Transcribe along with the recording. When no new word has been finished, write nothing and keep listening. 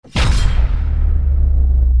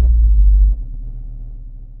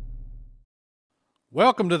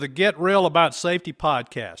Welcome to the Get Real About Safety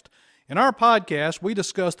podcast. In our podcast, we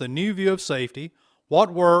discuss the new view of safety,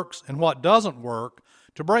 what works and what doesn't work,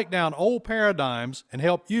 to break down old paradigms and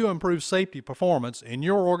help you improve safety performance in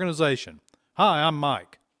your organization. Hi, I'm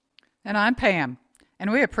Mike. And I'm Pam, and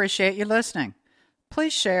we appreciate you listening.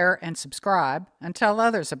 Please share and subscribe and tell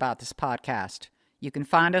others about this podcast. You can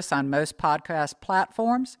find us on most podcast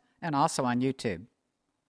platforms and also on YouTube.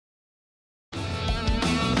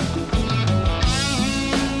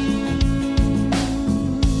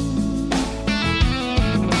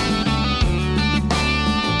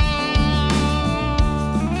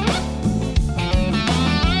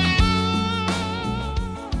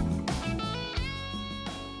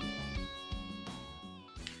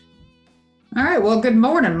 All right. Well, good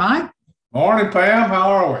morning, Mike. Morning, Pam.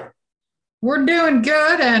 How are we? We're doing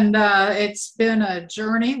good, and it's been a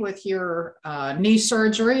journey with your knee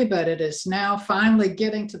surgery, but it is now finally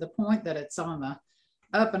getting to the point that it's on the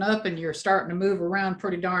up and up, and you're starting to move around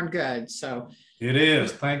pretty darn good. So it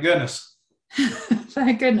is. Thank goodness.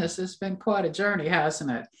 Thank goodness. It's been quite a journey,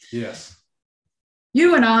 hasn't it? Yes.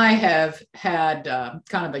 You and I have had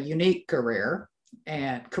kind of a unique careers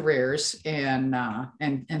and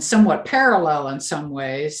somewhat parallel in some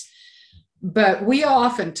ways, but we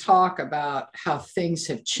often talk about how things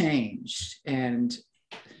have changed, and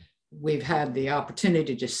we've had the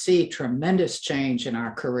opportunity to see tremendous change in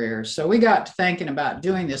our careers. So we got to thinking about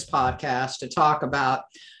doing this podcast to talk about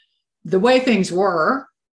the way things were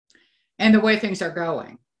and the way things are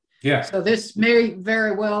going. Yeah. So this may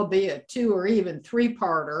very well be a 2 or even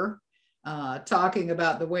 3-parter talking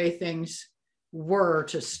about the way things were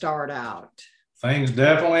to start out. Things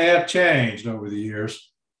definitely have changed over the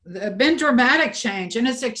years. There's been dramatic change, and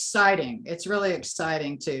it's exciting. It's really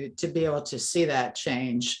exciting to be able to see that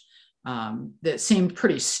change that seemed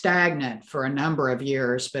pretty stagnant for a number of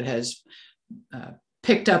years, but has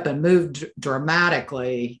picked up and moved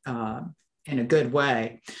dramatically in a good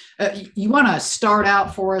way. You want to start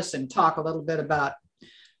out for us and talk a little bit about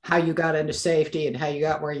how you got into safety and how you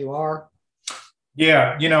got where you are?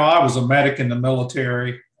 Yeah, I was a medic in the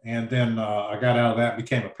military, and then I got out of that and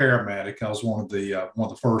became a paramedic. I was one of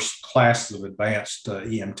the first classes of advanced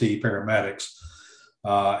EMT paramedics,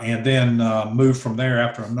 and then moved from there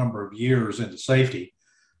after a number of years into safety,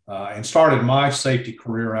 and started my safety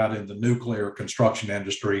career out in the nuclear construction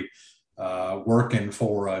industry, working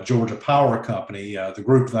for Georgia Power Company. The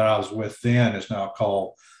group that I was with then is now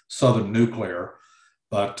called Southern Nuclear.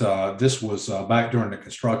 But this was back during the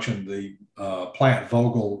construction, the Plant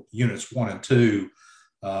Vogtle Units 1 and 2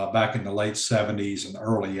 back in the late 70s and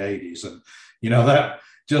early 80s. And, that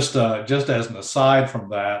just as an aside from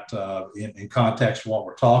that, in context of what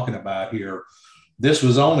we're talking about here, this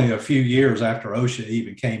was only a few years after OSHA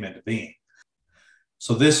even came into being.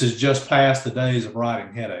 So this is just past the days of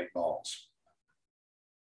riding headache balls.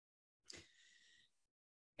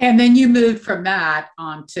 And then you moved from that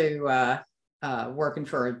on to working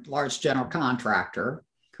for a large general contractor,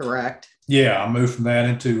 correct? Yeah, I moved from that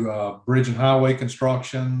into bridge and highway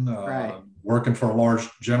construction, right. Working for a large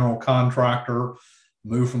general contractor,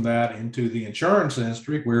 moved from that into the insurance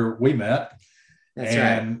industry where we met. That's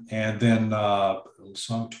right. And then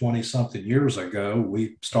some 20-something years ago,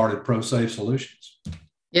 we started ProSafe Solutions.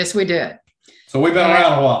 Yes, we did. So we've been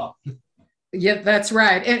around a while. Yeah, that's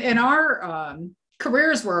right. And our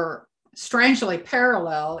careers were strangely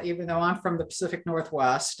parallel, even though I'm from the Pacific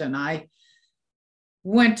Northwest, and I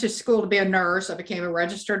went to school to be a nurse. I became a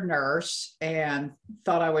registered nurse and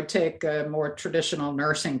thought I would take a more traditional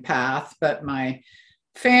nursing path, but my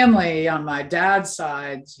family on my dad's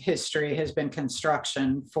side's history has been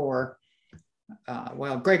construction for,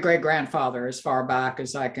 great-great-grandfather as far back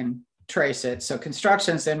as I can trace it. So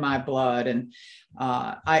construction's in my blood. And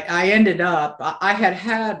I ended up, I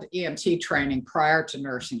had EMT training prior to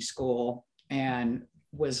nursing school and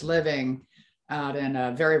was living out in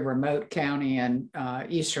a very remote county in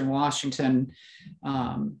eastern Washington,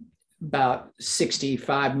 about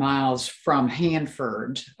 65 miles from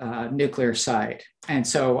Hanford nuclear site. And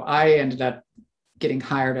so I ended up getting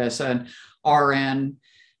hired as an RN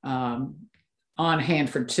on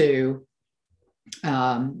Hanford 2,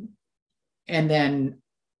 and then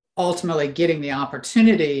ultimately getting the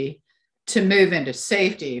opportunity to move into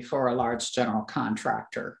safety for a large general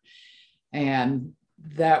contractor. And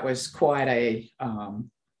that was quite a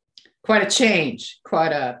change,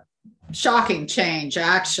 quite a shocking change,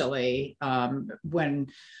 actually. When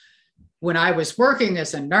I was working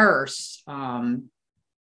as a nurse,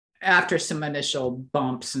 after some initial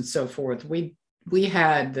bumps and so forth, we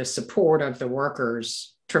had the support of the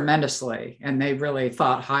workers tremendously, and they really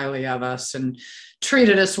thought highly of us and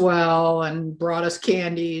treated us well and brought us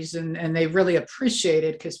candies, and they really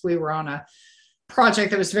appreciated, because we were on a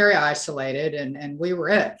project that was very isolated, and we were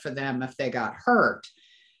it for them if they got hurt.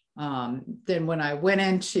 Then when I went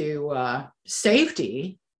into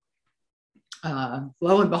safety,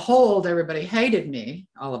 lo and behold, everybody hated me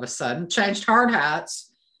all of a sudden, changed hard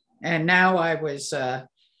hats, and now I was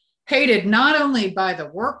hated not only by the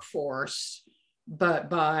workforce, but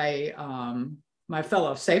by my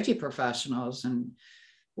fellow safety professionals, and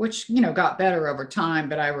which, you know, got better over time.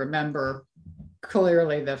 But I remember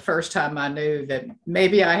clearly the first time I knew that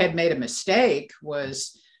maybe I had made a mistake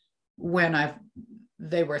was when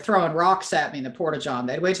they were throwing rocks at me in the Porta-John.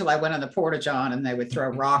 They'd wait till I went on the Porta-John and they would throw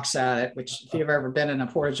rocks at it, which if you've ever been in a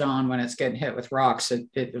Porta-John, when it's getting hit with rocks,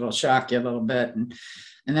 it'll shock you a little bit. And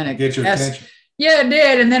then it Get your attention. Yeah, it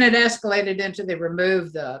did. And then it escalated into they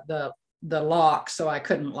removed the lock, so I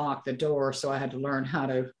couldn't lock the door. So I had to learn how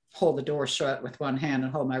to hold the door shut with one hand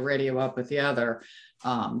and hold my radio up with the other.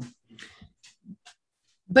 But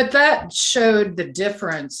that showed the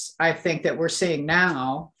difference, I think, that we're seeing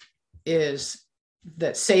now, is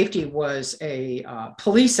that safety was a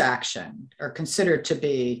police action, or considered to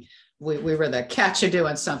be. We were the catch you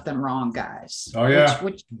doing something wrong guys. Oh, yeah.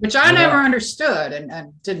 Which I never understood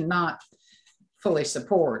and did not fully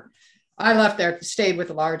support. I left there, stayed with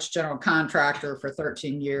a large general contractor for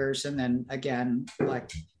 13 years. And then again,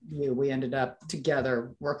 like you, we ended up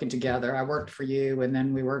together, working together. I worked for you, and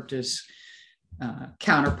then we worked as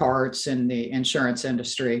counterparts in the insurance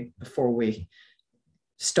industry before we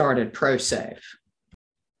started ProSafe.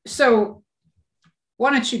 So why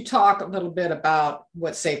don't you talk a little bit about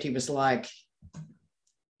what safety was like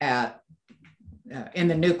in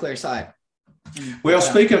the nuclear side? Well,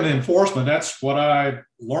 speaking of enforcement, that's what I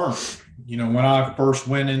learned. You know, when I first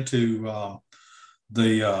went into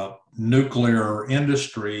the nuclear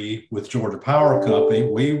industry with Georgia Power Company,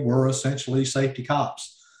 we were essentially safety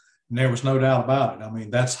cops. And there was no doubt about it. I mean,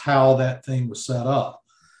 that's how that thing was set up.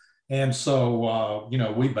 And so, you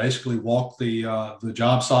know, we basically walked the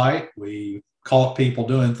job site. We caught people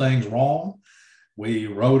doing things wrong. We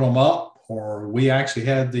wrote them up, or we actually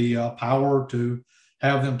had the power to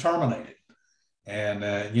have them terminated.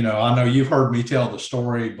 And, you know, I know you've heard me tell the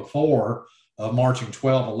story before of marching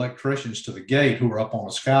 12 electricians to the gate who were up on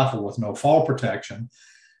a scaffold with no fall protection.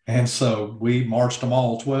 And so we marched them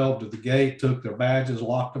all 12 to the gate, took their badges,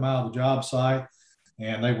 locked them out of the job site,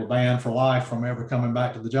 and they were banned for life from ever coming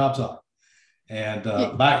back to the job site. And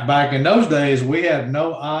back in those days, we had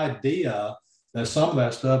no idea that some of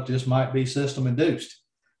that stuff just might be system induced,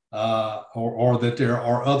 or that there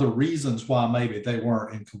are other reasons why maybe they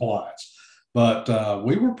weren't in compliance. But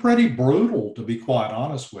we were pretty brutal, to be quite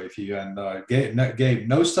honest with you, and gave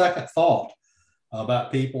no second thought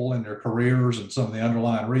about people and their careers and some of the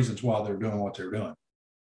underlying reasons why they're doing what they're doing.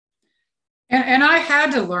 And I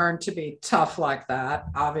had to learn to be tough like that.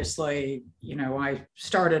 Obviously, you know, I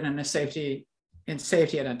started in safety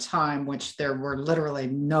at a time which there were literally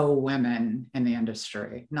no women in the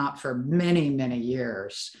industry, not for many, many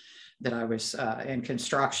years that I was in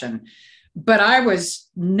construction. But I was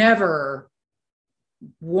never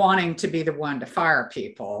wanting to be the one to fire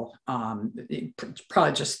people. Probably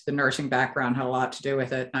just the nursing background had a lot to do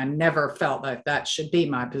with it. I never felt like that should be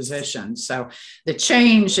my position. So the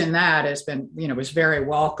change in that has been, you know, was very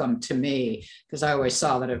welcome to me, because I always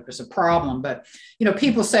saw that it was a problem. But, you know,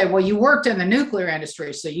 people say, well, you worked in the nuclear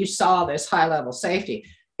industry, so you saw this high level safety.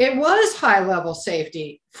 It was high level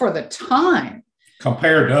safety for the time.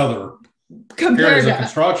 Compared to other areas of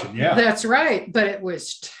construction, yeah. That's right. But it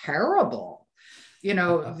was terrible. You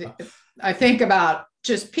know, I think about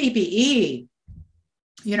just PPE,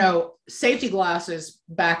 you know, safety glasses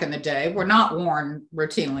back in the day were not worn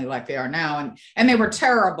routinely like they are now. And they were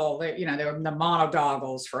terrible. They were the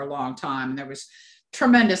monogoggles for a long time. There was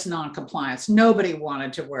tremendous non-compliance. Nobody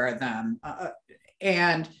wanted to wear them.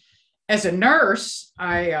 And as a nurse,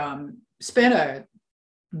 I spent a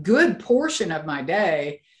good portion of my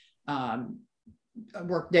day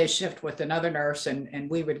work day shift with another nurse, and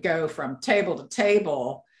we would go from table to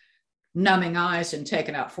table, numbing eyes and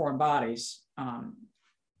taking out foreign bodies.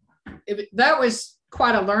 That was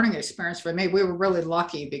quite a learning experience for me. We were really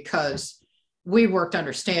lucky because we worked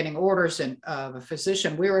under standing orders and of a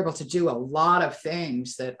physician. We were able to do a lot of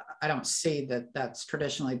things that I don't see that's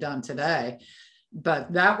traditionally done today,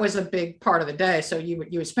 but that was a big part of the day. So you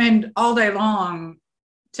would spend all day long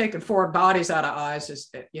taking foreign bodies out of eyes, as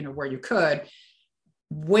you know, where you could,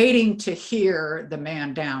 waiting to hear the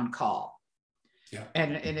man down call. Yeah.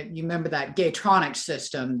 And you remember that Gaytronic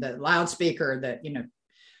system, the loudspeaker that, you know,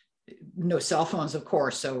 no cell phones, of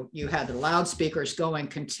course. So you had the loudspeakers going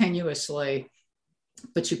continuously,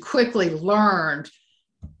 but you quickly learned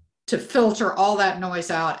to filter all that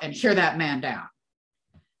noise out and hear that man down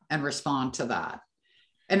and respond to that.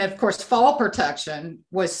 And of course, fall protection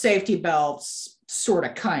was safety belts, sort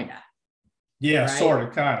of, kind of. Yeah, right? Sort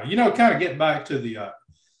of, kind of. You know, kind of getting back to the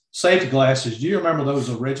safety glasses. Do you remember those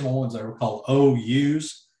original ones that were called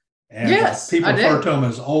OUs? And yes, people refer to them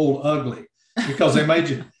as old ugly because they made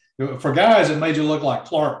you, for guys, it made you look like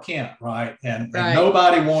Clark Kent, right? And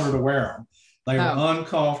nobody wanted to wear them. They were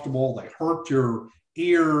uncomfortable. They hurt your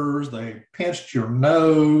ears. They pinched your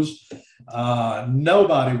nose.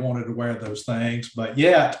 Nobody wanted to wear those things, but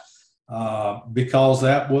yet, because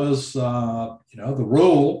that was, the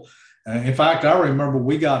rule. In fact, I remember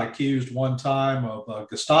we got accused one time of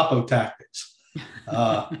Gestapo tactics.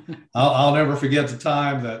 I'll never forget the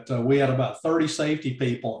time that we had about 30 safety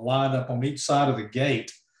people lined up on each side of the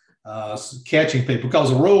gate, catching people, because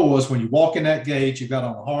the rule was when you walk in that gate, you got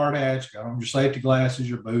on a hard hat, you got on your safety glasses,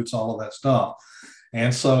 your boots, all of that stuff.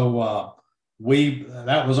 And so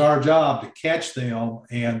that was our job, to catch them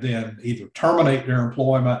and then either terminate their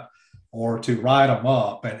employment or to write them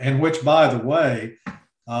up. And which, by the way,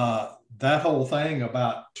 that whole thing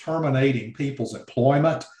about terminating people's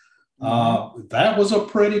employment, that was a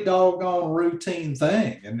pretty doggone routine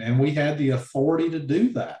thing. And we had the authority to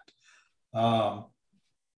do that.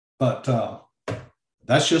 But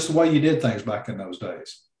that's just the way you did things back in those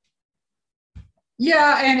days.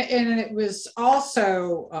 Yeah, and it was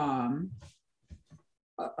also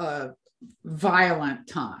a violent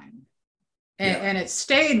time. And it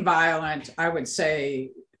stayed violent, I would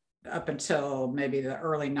say, up until maybe the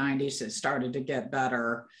early 90s. It started to get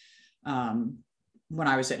better. When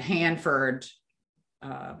I was at Hanford,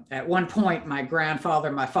 at one point, my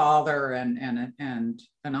grandfather, my father, and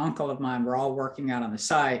an uncle of mine were all working out on the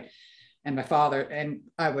site. And my father, and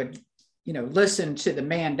I would, listen to the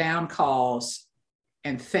man down calls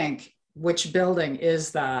and think, which building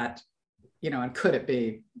is that, and could it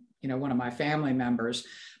be, one of my family members?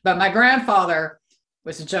 But my grandfather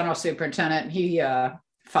was a general superintendent, and he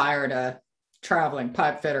fired a traveling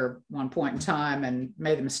pipe fitter one point in time and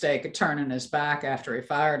made the mistake of turning his back after he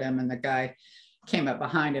fired him. And the guy came up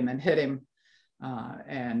behind him and hit him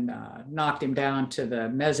and knocked him down to the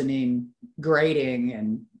mezzanine grating,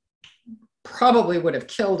 and probably would have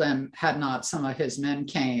killed him had not some of his men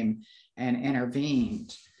came and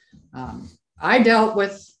intervened. I dealt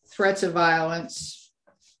with threats of violence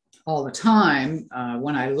all the time.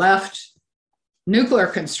 When I left nuclear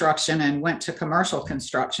construction and went to commercial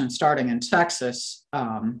construction starting in Texas,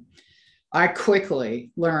 I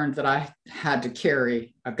quickly learned that I had to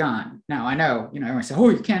carry a gun. Now, I know, everyone says, oh,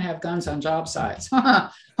 you can't have guns on job sites.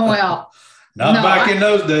 Well, not back in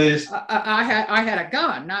those days. I had a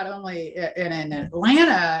gun, not only in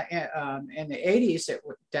Atlanta in the 80s.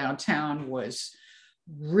 Downtown was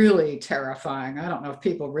really terrifying. I don't know if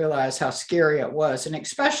people realize how scary it was, and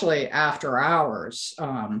especially after hours.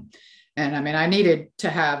 And I mean, I needed to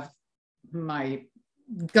have my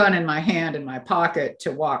gun in my hand in my pocket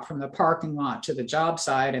to walk from the parking lot to the job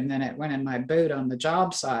site, and then it went in my boot on the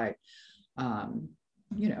job site.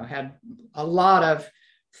 Had a lot of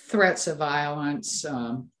threats of violence,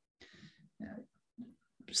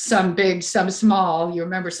 some big, some small. You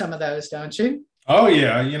remember some of those, don't you? Oh,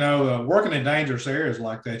 yeah. Working in dangerous areas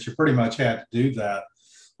like that, you pretty much had to do that.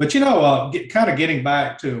 But, kind of getting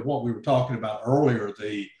back to what we were talking about earlier,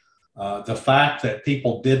 the fact that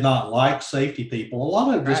people did not like safety people, a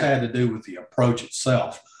lot of it just had to do with the approach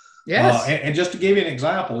itself. Yes. And just to give you an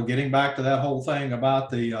example, getting back to that whole thing about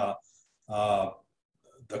the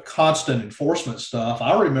constant enforcement stuff,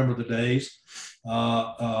 I remember the days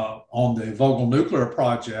on the Vogtle Nuclear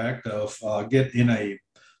Project of getting a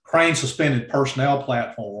crane suspended personnel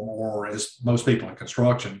platform, or as most people in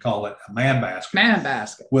construction call it, a man basket. Man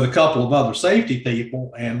basket. With a couple of other safety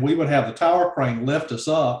people, and we would have the tower crane lift us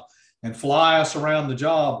up and fly us around the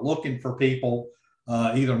job looking for people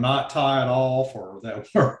either not tied off, or that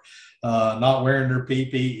were not wearing their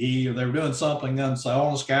PPE, or they were doing something unsafe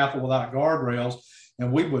on a scaffold without guardrails.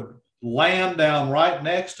 And we would land down right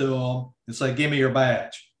next to them and say, give me your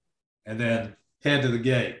badge, and then head to the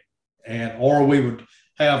gate. Or we would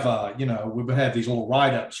have, we would have these little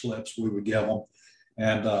write-up slips we would give them.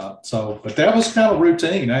 And but that was kind of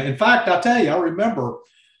routine. In fact, I tell you, I remember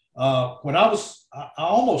when I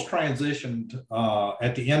almost transitioned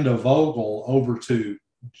at the end of Vogtle over to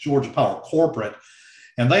Georgia Power Corporate,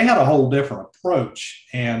 and they had a whole different approach,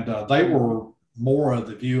 and they were more of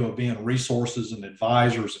the view of being resources and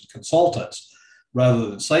advisors and consultants. rather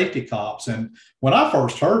than safety cops. And when I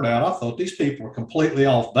first heard that, I thought these people were completely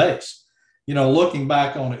off base. Looking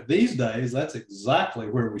back on it these days, that's exactly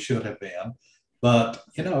where we should have been. But,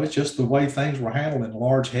 it's just the way things were handled in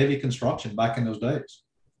large, heavy construction back in those days.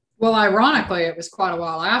 Well, ironically, it was quite a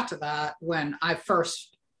while after that when I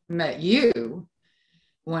first met you,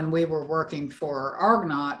 when we were working for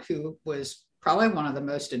Argonaut, who was probably one of the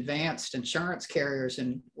most advanced insurance carriers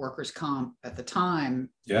in workers' comp at the time.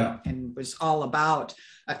 Yeah. And was all about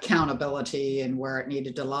accountability and where it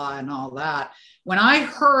needed to lie and all that. When I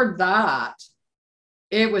heard that,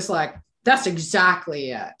 it was like, that's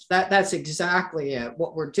exactly it. That's exactly it.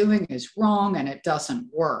 What we're doing is wrong and it doesn't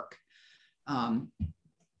work.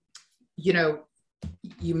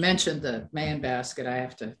 You mentioned the man basket. I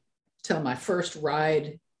have to tell my first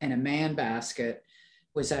ride in a man basket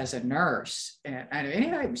was as a nurse. And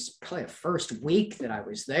it was probably the first week that I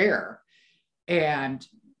was there. And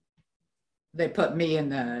they put me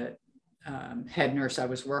and the head nurse I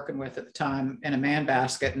was working with at the time in a man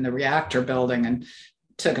basket in the reactor building and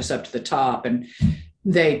took us up to the top. And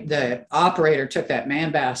the operator took that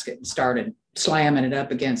man basket and started slamming it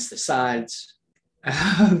up against the sides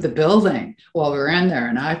of the building while we were in there.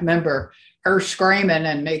 And I remember her screaming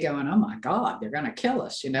and me going, oh my God, they're going to kill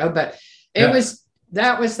us, but it was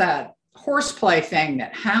that horseplay thing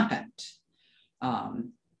that happened.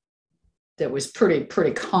 That was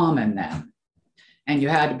pretty common then. And you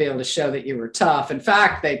had to be able to show that you were tough. In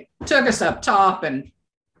fact, they took us up top and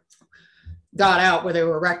got out where they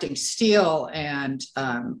were erecting steel, and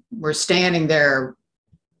we're standing there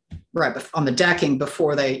right on the decking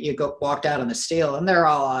before walked out on the steel, and they're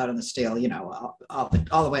all out on the steel, all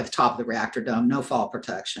the way at the top of the reactor dome, no fall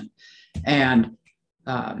protection. And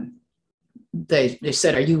they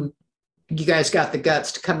said, you guys got the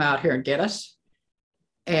guts to come out here and get us?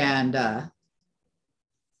 And I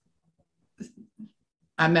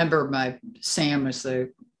remember Sam was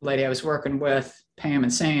the lady I was working with, Pam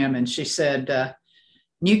and Sam, and she said,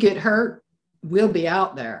 you get hurt, we'll be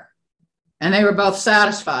out there. And they were both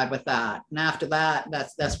satisfied with that. And after that,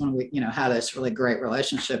 that's when we, had this really great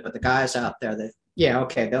relationship with the guys out there that,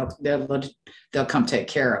 okay, they'll come take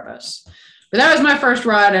care of us. But that was my first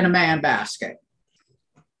ride in a man basket.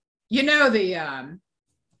 The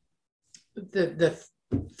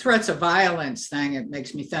threats of violence thing, it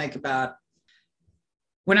makes me think about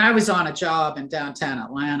when I was on a job in downtown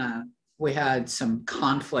Atlanta. We had some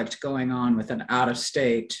conflict going on with an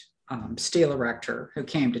out-of-state steel erector who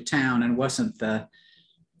came to town and wasn't the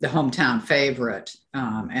hometown favorite.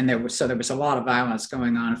 And there was a lot of violence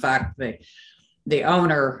going on. In fact, the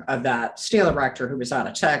owner of that steel erector, who was out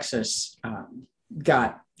of Texas,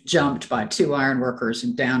 got jumped by two iron workers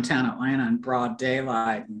in downtown Atlanta in broad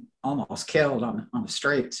daylight and almost killed on the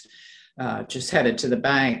streets, just headed to the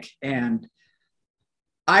bank. And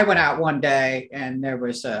I went out one day and there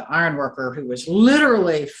was an iron worker who was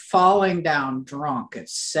literally falling down drunk at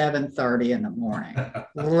 7:30 in the morning,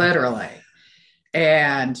 literally.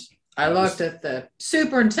 And I looked at the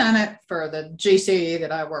superintendent for the GCE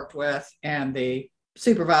that I worked with and the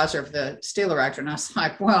supervisor of the steel erector. And I was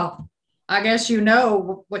like, well, I guess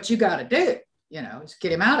what you got to do, is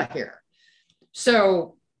get him out of here.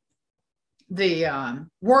 So the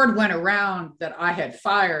word went around that I had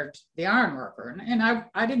fired the iron worker. And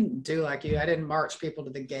I didn't do like you. I didn't march people to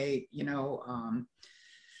the gate,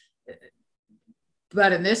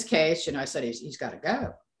 but in this case, I said, he's got to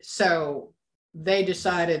go. So they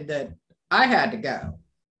decided that I had to go.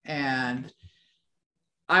 And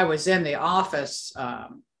I was in the office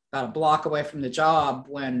about a block away from the job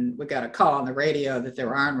when we got a call on the radio that there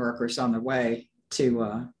were iron workers on their way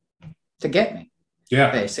to get me. Yeah,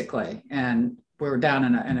 basically. And we were down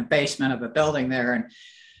in a basement of a building there.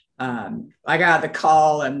 And I got the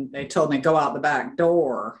call and they told me to go out the back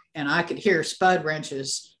door. And I could hear spud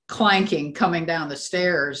wrenches clanking coming down the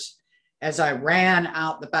stairs as I ran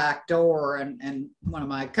out the back door. And one of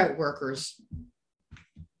my coworkers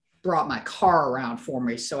brought my car around for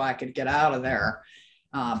me so I could get out of there.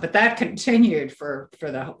 But that continued for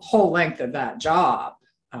the whole length of that job,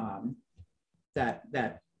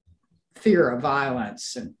 that fear of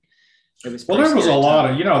violence. And it was there was a lot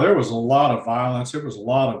of violence. There was a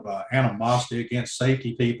lot of animosity against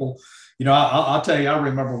safety people. I'll tell you, I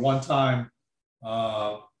remember one time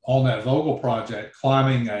on that Vogel project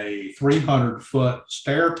climbing a 300-foot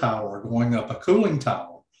stair tower going up a cooling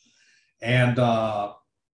tower and thought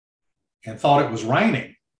it was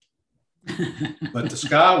raining, but the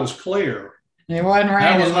sky was clear. It wasn't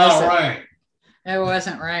raining. That was not rain. It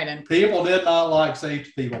wasn't raining. People did not like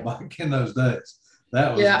safety people back in those days.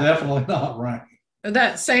 That was definitely not rain.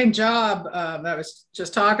 That same job that I was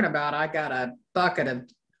just talking about, I got a bucket of,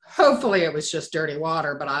 hopefully it was just dirty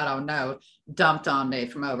water, but I don't know, dumped on me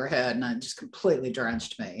from overhead, and it just completely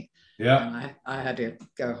drenched me. Yeah. And I had to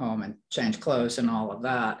go home and change clothes and all of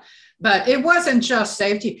that. But it wasn't just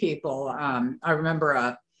safety people. I remember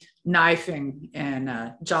a knifing in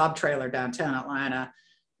a job trailer downtown Atlanta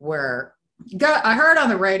where I heard on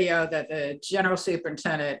the radio that the general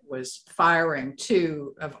superintendent was firing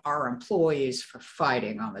 2 of our employees for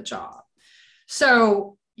fighting on the job.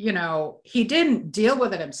 So, you know, he didn't deal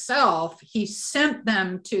with it himself. He sent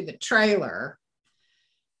them to the trailer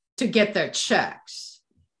to get their checks.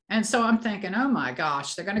 And so I'm thinking, oh my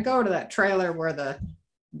gosh, they're going to go to that trailer where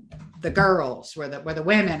the girls, where the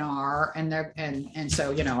women are, and so,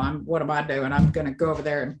 you know, what am I doing? I'm going to go over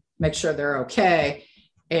there and make sure they're okay.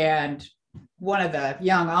 And one of the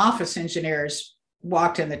young office engineers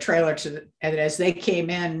walked in the trailer and as they came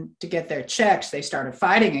in to get their checks, they started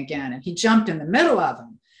fighting again, and he jumped in the middle of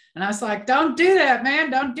them. And I was like, don't do that, man.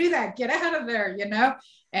 Don't do that. Get out of there, you know?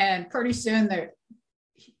 And pretty soon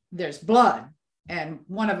there's blood, and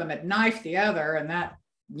one of them had knifed the other, and that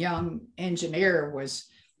young engineer was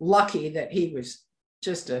lucky that he was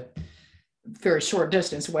just a very short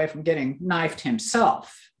distance away from getting knifed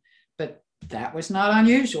himself. But that was not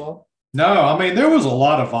unusual. No, I mean, there was a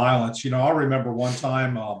lot of violence. You know, I remember one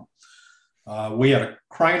time we had a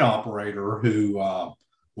crane operator who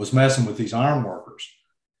was messing with these iron workers.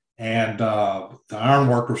 And the iron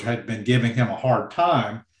workers had been giving him a hard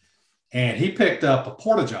time. And he picked up a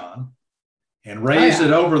porta-john and raised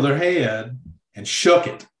it over their head and shook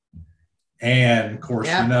it. And of course,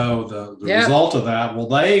 you know, the result of that, well,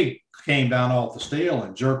 they came down off the steel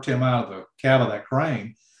and jerked him out of the cab of that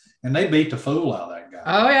crane. And they beat the fool out of that guy.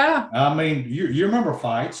 Oh, yeah. I mean, you remember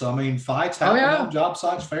fights. I mean, fights happen on job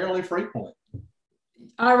sites fairly frequently.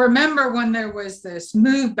 I remember when there was this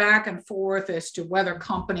move back and forth as to whether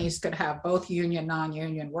companies could have both union,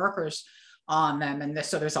 non-union workers on them. And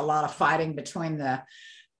so there's a lot of fighting between the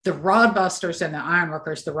rod busters and the iron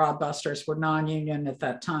workers. The rod busters were non-union at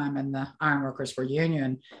that time, and the iron workers were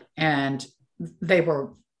union. And they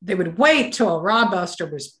would wait till a rod buster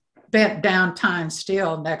was bent down tying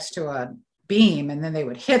steel next to a beam, and then they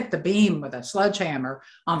would hit the beam with a sledgehammer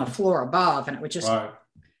on the floor above, and it would just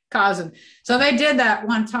cause them. So they did that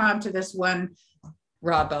one time to this one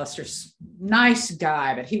rod buster, nice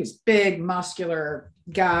guy, but he was big, muscular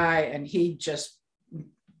guy, and he just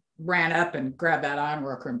ran up and grabbed that iron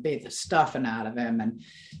worker and beat the stuffing out of him. And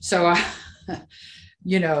so,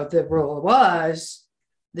 you know, the rule was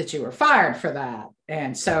that you were fired for that.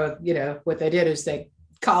 And so, you know, what they did is they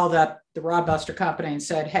called up the rod buster company and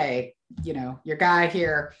said, hey, you know, your guy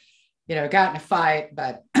here, you know, got in a fight,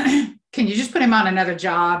 but can you just put him on another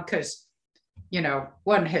job? Because, you know,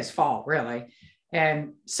 wasn't his fault really.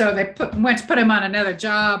 And so they went to put him on another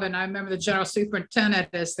job. And I remember the general superintendent,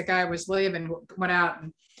 as the guy was leaving, went out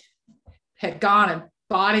and had gone and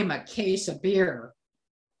bought him a case of beer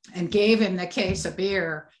and gave him the case of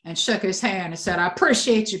beer and shook his hand and said, I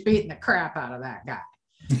appreciate you beating the crap out of that guy.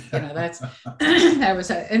 You know, that was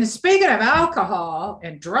and speaking of alcohol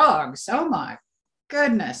and drugs, oh my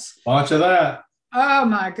goodness. Bunch of that. Oh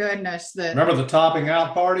my goodness. Remember the topping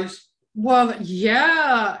out parties? Well,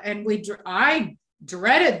 yeah. And I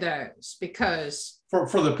dreaded those because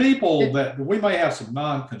for the people that we may have some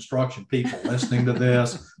non-construction people listening to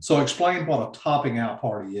this. So explain what a topping out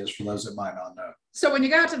party is for those that might not know. So when you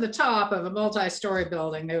got to the top of a multi-story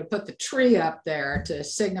building, they would put the tree up there to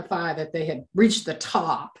signify that they had reached the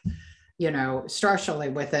top, you know, structurally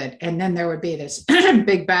with it. And then there would be this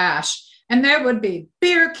big bash, and there would be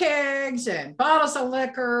beer kegs and bottles of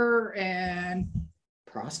liquor and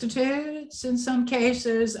prostitutes in some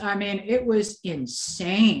cases. I mean, it was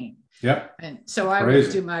insane. Yep. And so I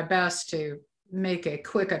would do my best to make a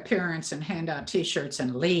quick appearance and hand out T-shirts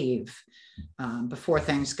and leave before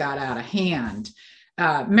things got out of hand.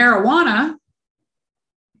 Marijuana,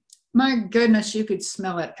 my goodness, you could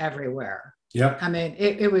smell it everywhere. Yep. I mean,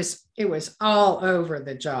 it was all over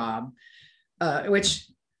the job, which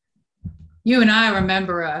you and I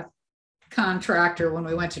remember a contractor when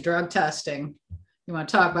we went to drug testing. You want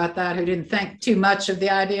to talk about that? Who didn't think too much of the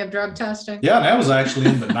idea of drug testing? Yeah, that was actually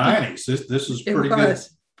in the 90s. This was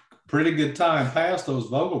pretty good time past those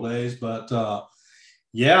Vogel days. But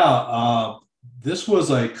this was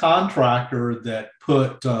a contractor that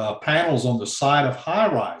put panels on the side of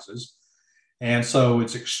high rises. And so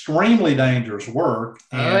it's extremely dangerous work.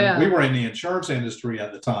 And we were in the insurance industry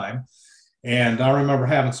at the time. And I remember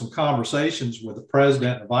having some conversations with the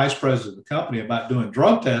president and the vice president of the company about doing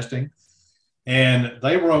drug testing. And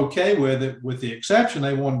they were okay with it, with the exception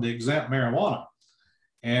they wanted to exempt marijuana.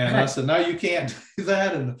 And I said, no, you can't do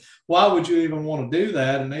that. And why would you even want to do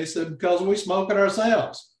that? And they said, because we smoke it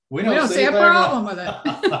ourselves. We don't see a problem with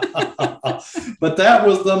it. But that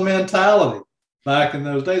was the mentality back in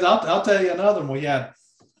those days. I'll tell you another one. We had,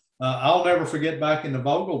 I'll never forget back in the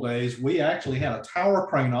Vogel days, we actually had a tower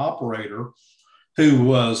crane operator who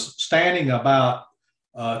was standing about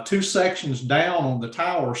 2 sections down on the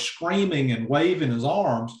tower, screaming and waving his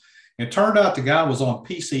arms. It turned out the guy was on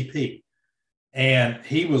PCP. And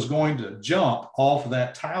he was going to jump off of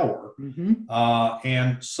that tower. Mm-hmm.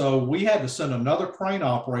 And so we had to send another crane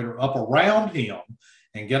operator up around him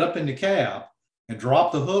and get up in the cab and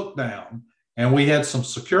drop the hook down. And we had some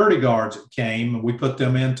security guards that came, and we put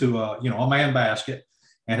them into a man basket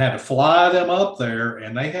and had to fly them up there.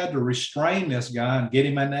 And they had to restrain this guy and get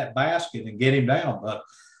him in that basket and get him down. But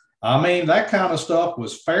I mean, that kind of stuff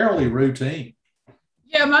was fairly routine.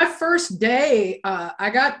 Yeah, my first day, I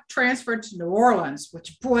got transferred to New Orleans,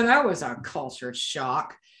 which, boy, that was a culture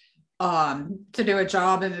shock to do a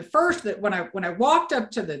job. And at first, that when I walked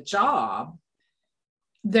up to the job,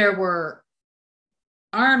 there were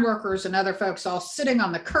iron workers and other folks all sitting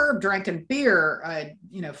on the curb drinking beer. I'd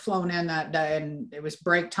flown in that day, and it was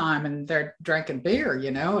break time, and they're drinking beer,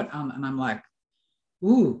 and I'm like,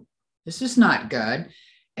 ooh, this is not good.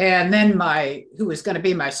 And then who was going to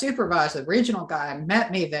be my supervisor, the regional guy,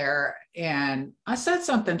 met me there, and I said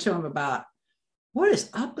something to him about what is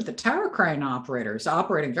up with the tower crane operators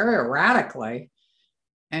operating very erratically.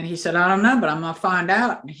 And he said, I don't know, but I'm going to find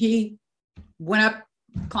out. And he went up,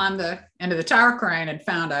 climbed the end of the tower crane, and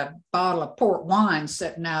found a bottle of port wine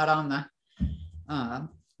sitting out on the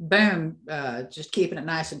boom, just keeping it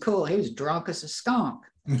nice and cool. He was drunk as a skunk.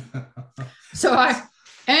 So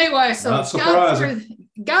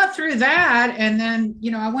got through that. And then,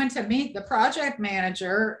 I went to meet the project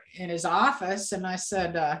manager in his office, and I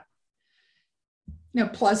said,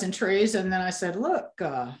 pleasantries. And then I said, look,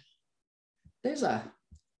 there's down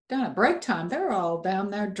at break time, they're all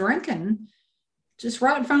down there drinking, just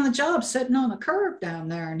right in front of the job, sitting on the curb down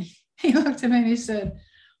there. And he looked at me and he said,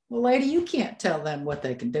 well, lady, you can't tell them what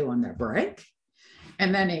they can do on their break.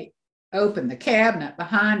 And then he opened the cabinet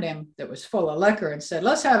behind him that was full of liquor and said,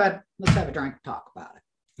 let's have a drink and talk about it.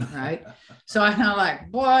 Right. So I'm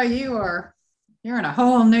like, boy, you're in a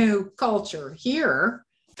whole new culture here.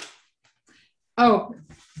 Oh,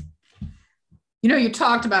 you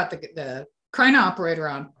talked about the crane operator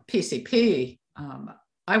on PCP.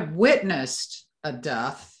 I witnessed a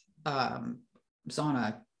death. I was on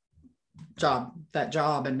a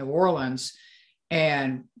job in New Orleans,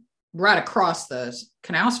 and right across the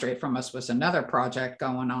Canal Street from us was another project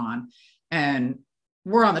going on. And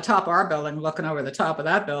we're on the top of our building, looking over the top of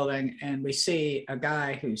that building, and we see a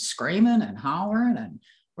guy who's screaming and hollering, and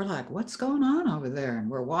we're like, what's going on over there? And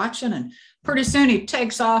we're watching, and pretty soon he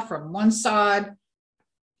takes off from one side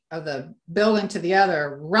of the building to the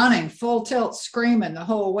other, running full tilt, screaming the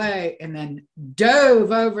whole way, and then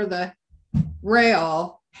dove over the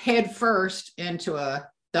rail head first into a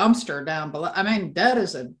dumpster down below. I mean, dead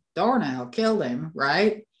as a doornail, killed him,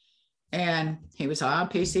 right? And he was on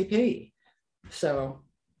PCP. So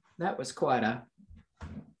that was quite a...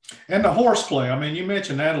 And the horseplay, I mean, you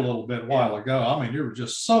mentioned that a little bit a while ago. I mean, there was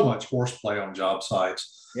just so much horseplay on job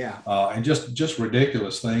sites. Yeah. And just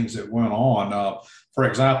ridiculous things that went on. For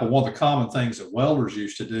example, one of the common things that welders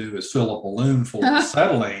used to do is fill a balloon full of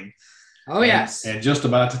acetylene. Oh, yes. And just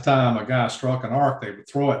about the time a guy struck an arc, they would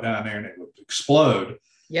throw it down there and it would explode.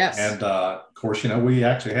 Yes. And of course, we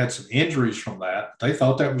actually had some injuries from that. They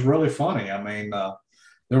thought that was really funny. I mean,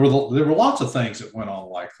 there were lots of things that went on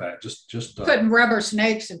like that. Just putting rubber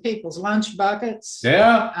snakes in people's lunch buckets.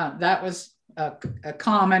 Yeah. That was a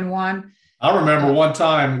common one. I remember one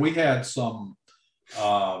time we had some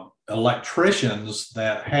electricians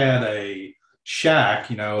that had a shack,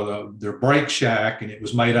 their brake shack, and it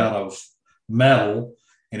was made out of metal,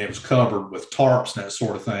 and it was covered with tarps and that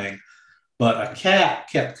sort of thing. But a cat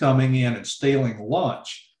kept coming in and stealing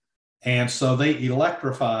lunch. And so they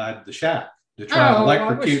electrified the shack to try to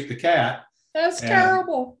electrocute the cat. That's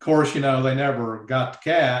terrible. Of course, they never got the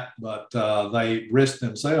cat, but they risked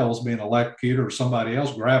themselves being electrocuted, or somebody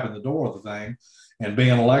else grabbing the door of the thing and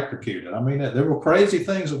being electrocuted. I mean, there were crazy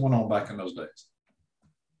things that went on back in those days.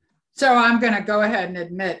 So I'm going to go ahead and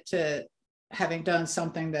admit to having done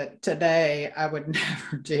something that today I would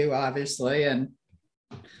never do, obviously, and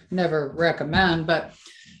never recommend. But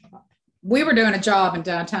we were doing a job in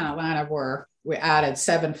downtown Atlanta where we added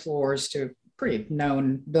 7 floors to a pretty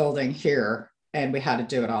known building here, and we had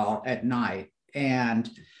to do it all at night. And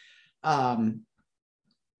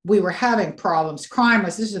we were having problems.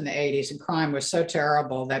 This is in the 80s, and crime was so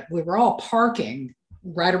terrible that we were all parking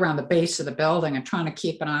right around the base of the building and trying to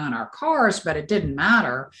keep an eye on our cars, but it didn't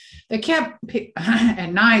matter. They kept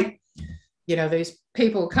at night, these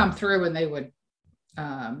people would come through and they would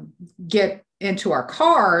get into our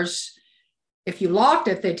cars. If you locked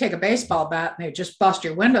it, they'd take a baseball bat and they'd just bust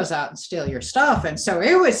your windows out and steal your stuff. And so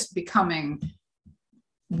it was becoming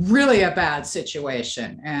really a bad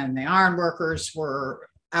situation. And the iron workers were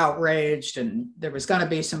outraged and there was going to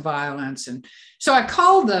be some violence. And so I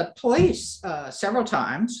called the police several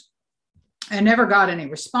times and never got any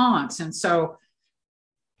response. And so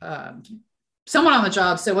someone on the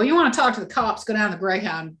job said, well, you want to talk to the cops, go down to the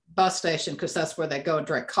Greyhound bus station because that's where they go and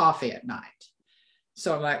drink coffee at night.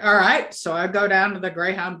 So I'm like, all right. So I go down to the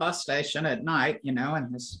Greyhound bus station at night, in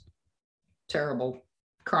this terrible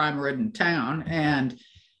crime-ridden town, and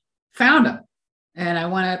found them. And I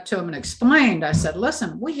went up to him and explained, I said,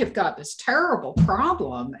 listen, we have got this terrible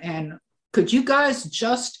problem. And could you guys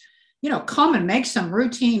just, come and make some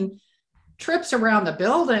routine trips around the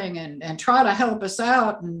building and try to help us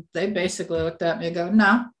out? And they basically looked at me and go,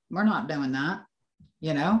 no, we're not doing that,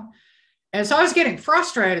 And so I was getting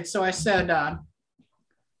frustrated. So I said,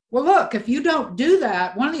 well, look, if you don't do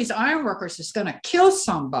that, one of these iron workers is going to kill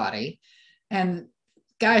somebody. And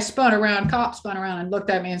cop spun around and looked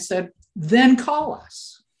at me and said, then call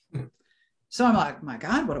us. So I'm like, my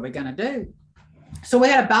God, what are we going to do? So we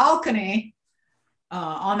had a balcony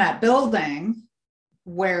on that building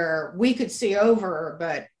where we could see over,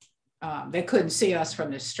 but they couldn't see us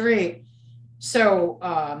from the street. So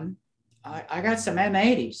I got some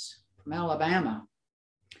M80s from Alabama.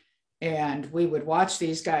 And we would watch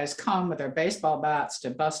these guys come with their baseball bats to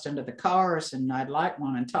bust into the cars, and I'd light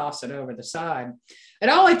one and toss it over the side. It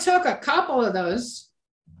only took a couple of those,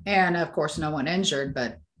 and of course, no one injured,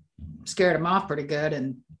 but scared them off pretty good,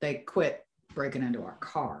 and they quit breaking into our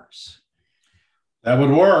cars. That would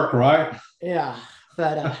work, right? Yeah,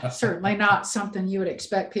 but certainly not something you would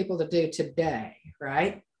expect people to do today,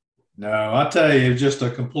 right? No, I tell you, just a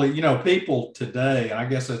complete, people today, and I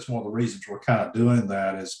guess that's one of the reasons we're kind of doing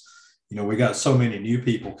that is, we got so many new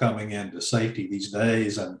people coming into safety these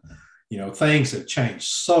days, and, things have changed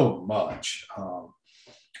so much.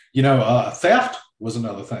 Theft was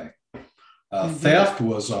another thing. Theft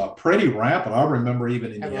was pretty rampant. I remember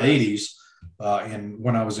even in the 80s,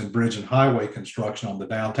 when I was in bridge and highway construction on the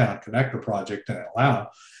downtown connector project in Atlanta,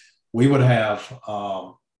 we would have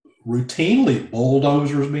routinely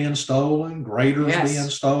bulldozers being stolen, graders being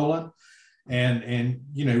stolen. And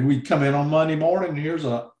we'd come in on Monday morning and here's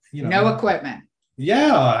no equipment.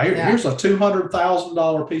 Here's a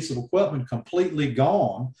 $200,000 piece of equipment completely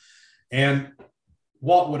gone. And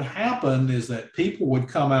what would happen is that people would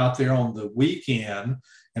come out there on the weekend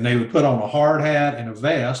and they would put on a hard hat and a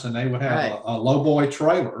vest, and they would have a lowboy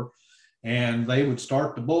trailer, and they would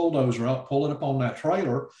start the bulldozer up, pull it up on that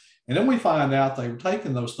trailer. And then we find out they were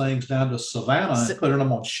taking those things down to Savannah and putting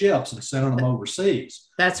them on ships and sending them overseas.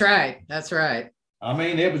 That's right. That's right. I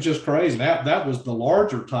mean, it was just crazy. That was the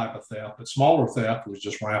larger type of theft, but smaller theft was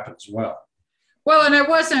just rampant as well. Well, and it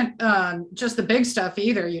wasn't just the big stuff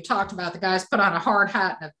either. You talked about the guys put on a hard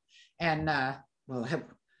hat and it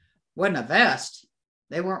wasn't a vest.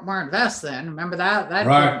 They weren't wearing vests then. Remember that?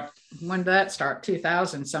 Right. When did that start?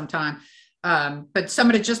 2000 sometime. But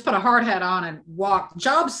somebody just put a hard hat on and walked.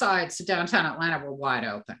 Job sites in downtown Atlanta were wide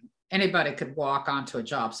open. Anybody could walk onto a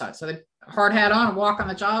job site. So they hard hat on and walk on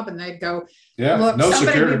the job, and they'd go, look, no somebody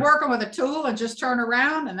security. would be working with a tool and just turn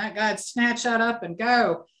around, and that guy'd snatch that up and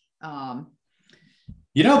go.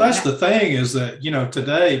 That's the thing is that,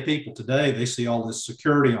 people today, they see all this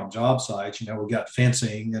security on job sites. We got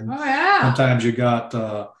fencing, and sometimes you got,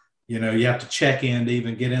 you have to check in to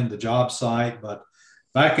even get in the job site. But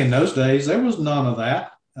back in those days, there was none of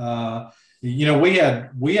that. We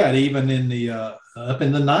had even in the up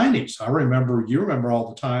in the 90s. You remember all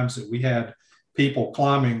the times that we had people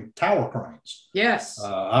climbing tower cranes. Yes.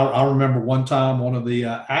 I remember one time one of the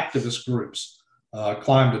activist groups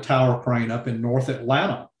climbed a tower crane up in North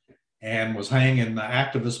Atlanta and was hanging the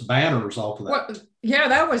activist banners off of that.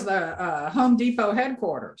 That was the Home Depot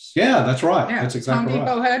headquarters. Yeah, that's right. Yeah, that's exactly Home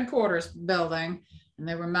Depot right. headquarters building, and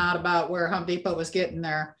they were mad about where Home Depot was getting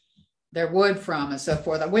their wood from and so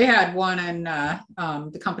forth. We had one in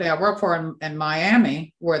the company I work for in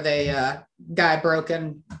Miami where the guy broke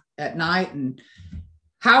in at night, and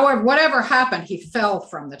whatever happened, he fell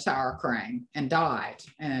from the tower crane and died.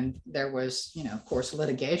 And there was, of course,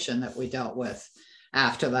 litigation that we dealt with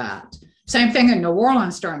after that. Same thing in New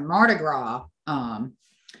Orleans during Mardi Gras.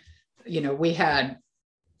 We had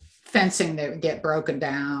fencing that would get broken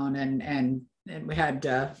down, and we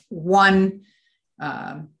had one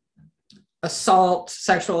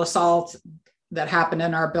sexual assault that happened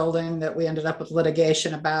in our building that we ended up with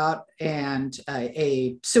litigation about, and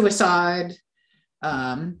a suicide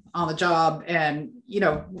on the job. And,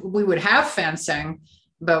 we would have fencing,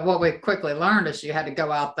 but what we quickly learned is you had to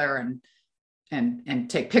go out there and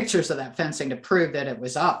take pictures of that fencing to prove that it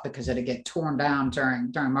was up, because it'd get torn down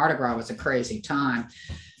during Mardi Gras. It was a crazy time.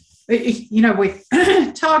 We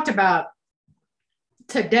talked about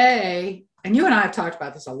today, and you and I have talked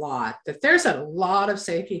about this a lot, that there's a lot of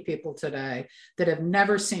safety people today that have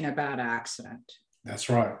never seen a bad accident. That's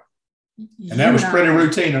right. And that was pretty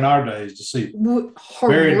routine in our days to see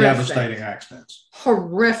very devastating accidents.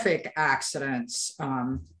 Horrific accidents.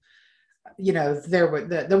 There were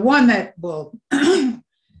the one that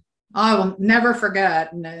I will never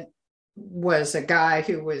forget, and it was a guy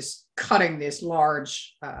who was cutting this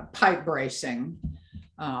large pipe bracing.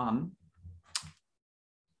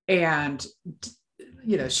 And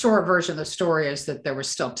short version of the story is that there was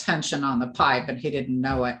still tension on the pipe and he didn't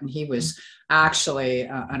know it. And he was actually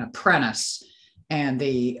an apprentice. And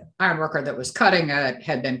the ironworker that was cutting it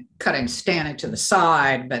had been cutting standing to the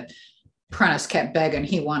side, but apprentice kept begging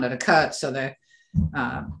he wanted to cut. So the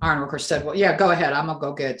ironworker said, well, yeah, go ahead. I'm going to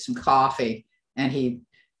go get some coffee. And he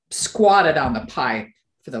squatted on the pipe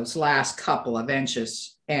for those last couple of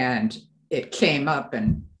inches, and it came up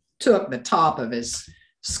and took the top of his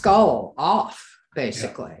skull off,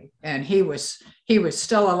 basically. Yeah. And he was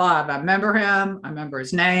still alive. I remember him. I remember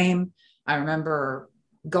his name. I remember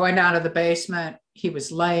going down to the basement. He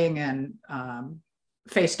was laying in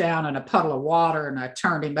face down in a puddle of water, and I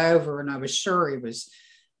turned him over, and I was sure he was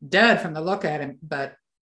dead from the look at him, but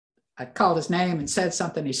I called his name and said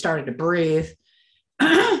something. He started to breathe.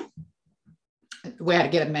 We had to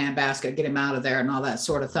get a man basket, get him out of there, and all that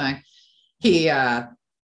sort of thing. He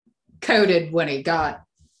coded when he got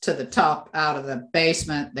to the top out of the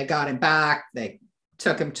basement. They got him back. They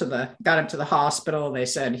got him to the hospital. They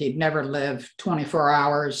said he'd never live 24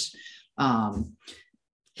 hours.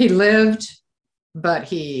 He lived, but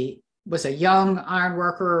he was a young iron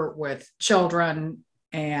worker with children,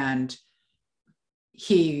 and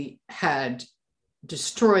he had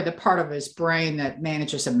destroyed the part of his brain that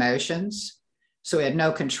manages emotions. So he had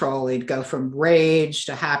no control. He'd go from rage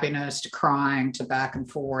to happiness to crying to back and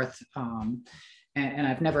forth. And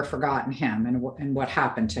I've never forgotten him and what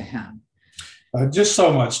happened to him. Just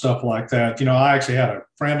so much stuff like that. I actually had a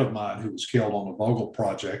friend of mine who was killed on the Vogel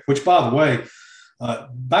project, which, by the way,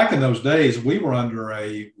 back in those days, we were under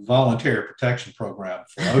a voluntary protection program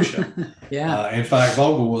for OSHA. Yeah. In fact,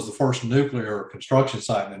 Vogel was the first nuclear construction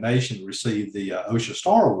site in the nation to receive the OSHA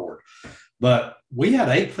Star Award. But we had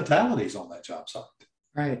 8 fatalities on that job site.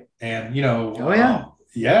 Right. And,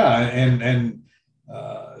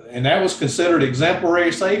 and that was considered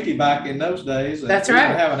exemplary safety back in those days. That's right.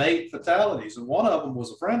 We were having 8 fatalities. And one of them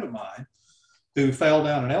was a friend of mine who fell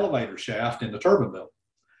down an elevator shaft in the turbine building.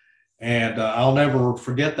 And I'll never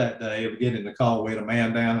forget that day of getting the call. We had a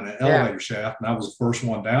man down in an elevator shaft, and I was the first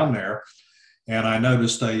one down there. And I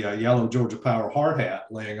noticed a yellow Georgia Power hard hat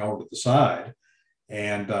laying over to the side.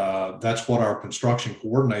 And that's what our construction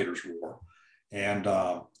coordinators wore. And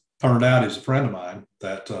turned out he's a friend of mine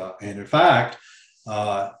and in fact,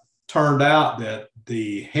 turned out that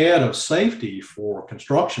the head of safety for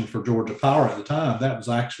construction for Georgia Power at the time, that was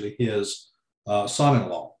actually his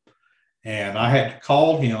son-in-law. And I had to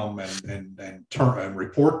call him and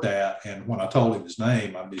report that. And when I told him his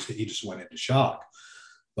name, he just went into shock.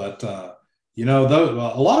 But a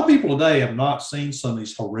lot of people today have not seen some of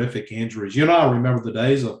these horrific injuries. I remember the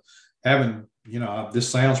days of having, this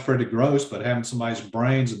sounds pretty gross, but having somebody's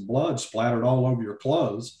brains and blood splattered all over your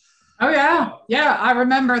clothes. Oh, yeah. Yeah. I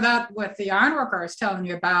remember that with the ironworker I was telling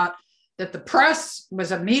you about, that the press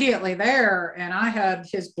was immediately there, and I had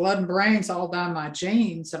his blood and brains all down my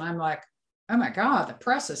jeans. And I'm like, oh my God, the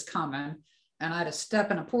press is coming. And I had to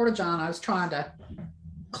step in a porta-john. I was trying to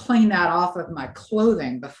clean that off of my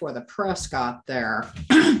clothing before the press got there.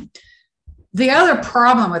 The other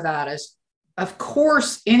problem with that is, of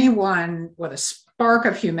course, anyone with a spark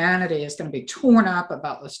of humanity is going to be torn up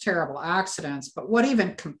about those terrible accidents. But what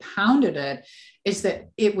even compounded it is that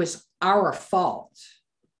it was our fault.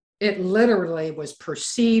 It literally was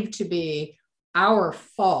perceived to be our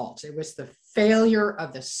fault. It was the failure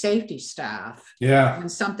of the safety staff. Yeah. When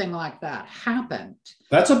something like that happened.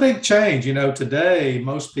 That's a big change. Today,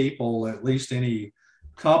 most people, at least any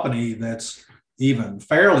company that's even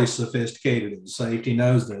fairly sophisticated in safety,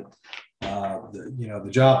 knows that the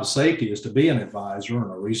job of safety is to be an advisor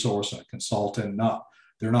and a resource and a consultant.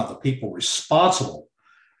 They're not the people responsible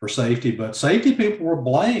for safety, but safety people were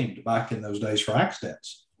blamed back in those days for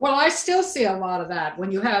accidents. Well, I still see a lot of that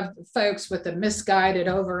when you have folks with a misguided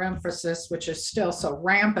overemphasis, which is still so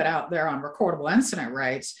rampant out there on recordable incident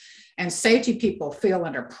rates, and safety people feel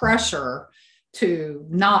under pressure to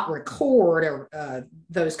not record or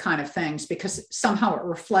those kind of things because somehow it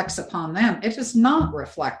reflects upon them. It does not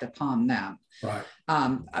reflect upon them. Right.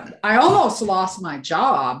 I almost lost my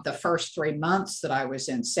job the first 3 months that I was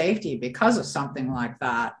in safety because of something like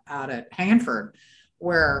that out at Hanford,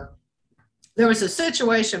 where there was a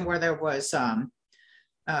situation where there was,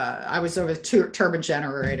 I was over the turbine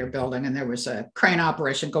generator building, and there was a crane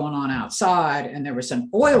operation going on outside, and there was an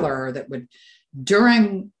oiler that would,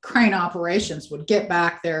 during crane operations, would get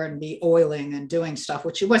back there and be oiling and doing stuff,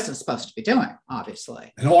 which he wasn't supposed to be doing,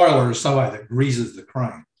 obviously. An oiler is somebody that greases the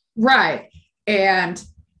crane. Right. And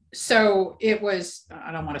so it was,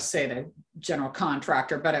 I don't want to say the general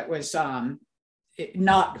contractor, but it was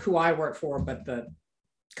not who I worked for, but the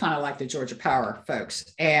kind of like the Georgia Power folks.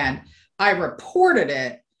 And I reported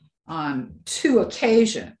it on 2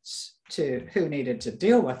 occasions to who needed to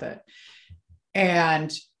deal with it. And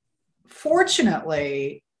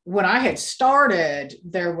fortunately, when I had started,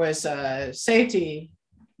 there was a safety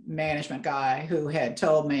management guy who had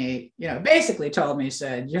told me, basically told me,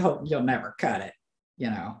 said, you'll never cut it.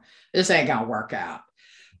 This ain't gonna work out.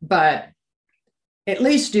 But at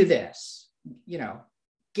least do this,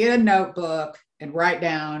 get a notebook and write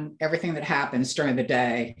down everything that happens during the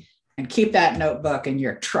day and keep that notebook in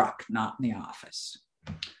your truck, not in the office.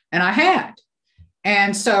 And I had.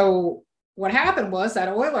 And so what happened was that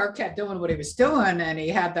oiler kept doing what he was doing, and he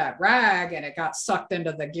had that rag, and it got sucked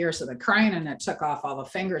into the gears of the crane, and it took off all the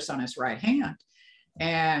fingers on his right hand.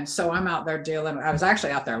 And so I'm out there dealing, I was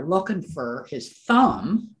actually out there looking for his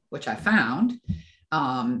thumb, which I found,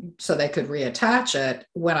 so they could reattach it,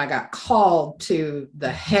 when I got called to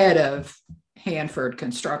the head of Hanford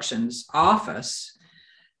Construction's office.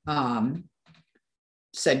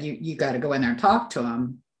 Said, you got to go in there and talk to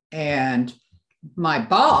him. And my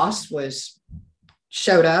boss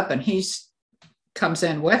showed up, and he comes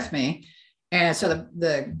in with me. And so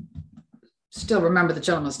the still remember the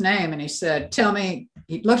gentleman's name. And he said,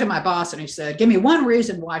 he looked at my boss and he said, give me one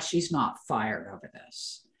reason why she's not fired over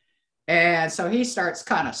this. And so he starts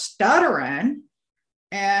kind of stuttering,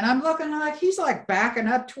 and I'm looking like he's like backing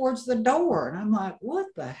up towards the door. And I'm like, what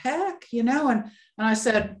the heck, and I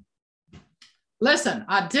said, listen,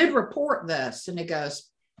 I did report this. And he goes,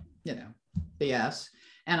 BS.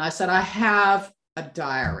 And I said, I have a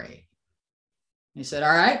diary. He said,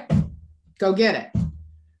 all right, go get it.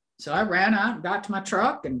 So I ran out and got to my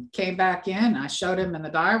truck and came back in. I showed him in the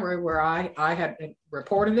diary where I had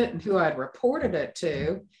reported it and who I'd reported it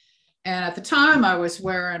to. And at the time I was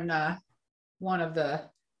wearing one of the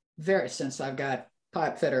since I've got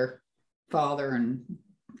pipe fitter father and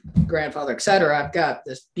grandfather, et cetera, I've got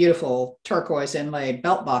this beautiful turquoise inlaid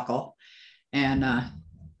belt buckle. And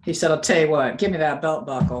he said, I'll tell you what, give me that belt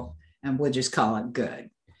buckle and we'll just call it good.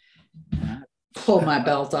 Pulled my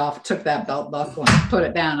belt off, took that belt buckle and put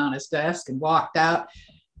it down on his desk and walked out.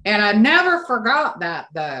 And I never forgot that,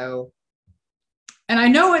 though. And I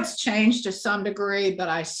know it's changed to some degree, but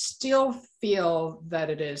I still feel that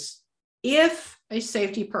it is, if a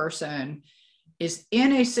safety person is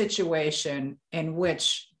in a situation in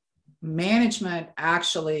which management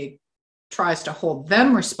actually tries to hold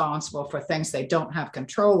them responsible for things they don't have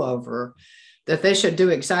control over, that they should do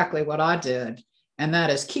exactly what I did. And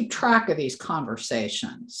that is keep track of these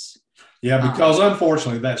conversations. Yeah, because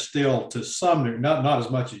unfortunately, that's still to some degree, not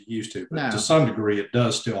as much as it used to, but to some degree, it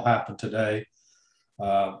does still happen today.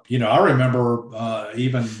 I remember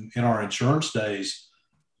even in our insurance days,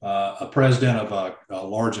 a president of a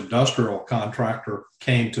large industrial contractor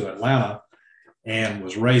came to Atlanta and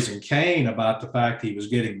was raising Cain about the fact he was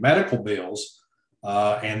getting medical bills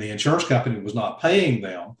and the insurance company was not paying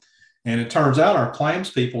them. And it turns out our claims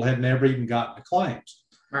people had never even gotten the claims.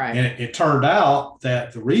 Right. And it turned out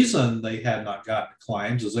that the reason they had not gotten the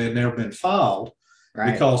claims is they had never been filed,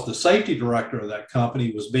 right, because the safety director of that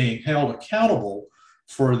company was being held accountable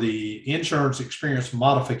for the insurance experience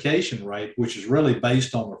modification rate, which is really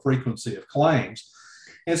based on the frequency of claims.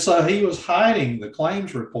 And so he was hiding the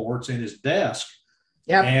claims reports in his desk.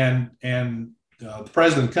 Yep. And the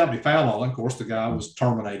president of the company found all. Of course, the guy was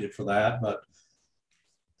terminated for that. But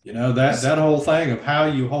that whole thing of how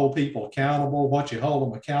you hold people accountable, what you hold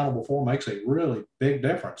them accountable for, makes a really big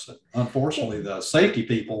difference. And unfortunately, the safety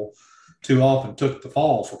people too often took the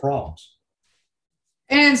fall for problems.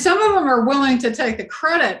 And some of them are willing to take the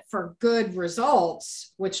credit for good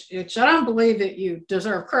results, which I don't believe that you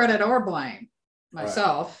deserve credit or blame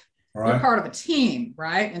myself. Right. You're part of a team,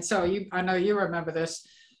 right? And so I know you remember this.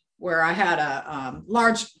 where I had a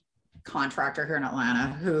large contractor here in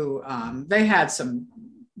Atlanta who they had some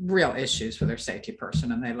real issues with their safety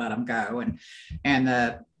person and they let them go. And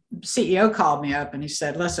the CEO called me up and he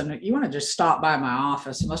said, listen, you want to just stop by my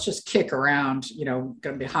office and let's just kick around, going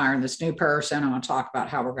to be hiring this new person. I want to talk about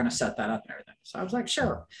how we're going to set that up and everything. So I was like,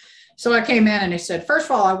 sure. So I came in and he said, first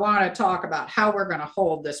of all, I want to talk about how we're going to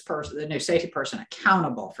hold this person, the new safety person,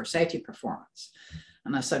 accountable for safety performance.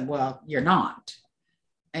 And I said, well, you're not.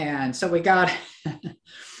 And so we got,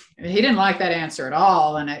 he didn't like that answer at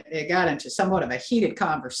all. And it got into somewhat of a heated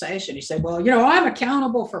conversation. He said, well, I'm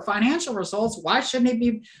accountable for financial results. Why shouldn't he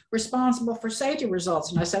be responsible for safety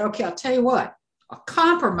results? And I said, okay, I'll tell you what, I'll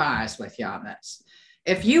compromise with you on this.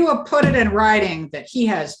 If you will put it in writing that he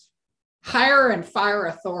has hire and fire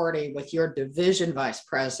authority with your division vice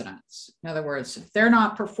presidents. In other words, if they're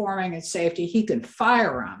not performing in safety, he can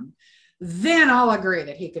fire them. Then I'll agree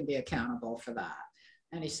that he can be accountable for that.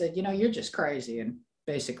 And he said, you're just crazy. And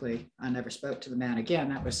basically, I never spoke to the man again.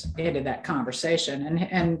 That was ended that conversation.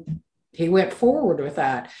 And he went forward with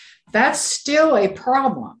that. That's still a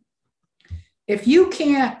problem. If you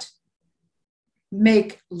can't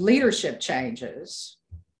make leadership changes,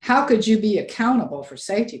 how could you be accountable for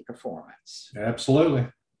safety performance? Absolutely.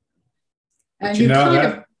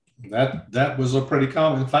 And that was a pretty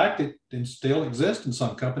common. In fact, it still exists in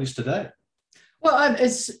some companies today. Well,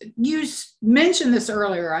 as you mentioned this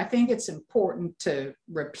earlier, I think it's important to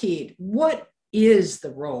repeat, what is the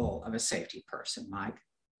role of a safety person, Mike?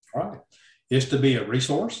 All right. It's to be a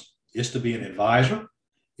resource. It's to be an advisor.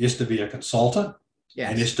 It's to be a consultant. Yes.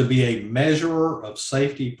 And it's to be a measurer of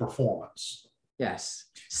safety performance. Yes.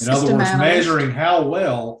 In other words, measuring how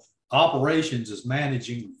well operations is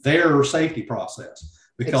managing their safety process,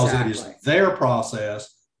 because It is their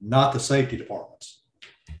process, not the safety department's.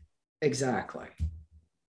 Exactly.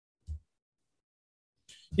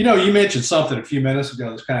 You mentioned something a few minutes ago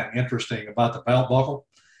that's kind of interesting about the belt buckle.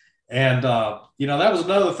 And, that was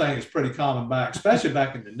another thing that's pretty common back, especially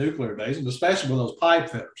back in the nuclear days, and especially with those pipe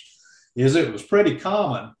fitters, is it was pretty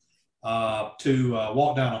common to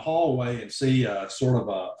walk down a hallway and see sort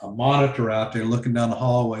of a monitor out there looking down the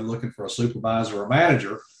hallway, looking for a supervisor or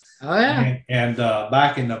manager. Oh, yeah. And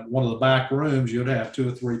back in one of the back rooms, you'd have 2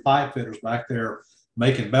 or 3 pipe fitters back there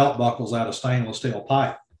making belt buckles out of stainless steel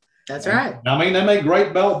pipe. That's right. I mean, they made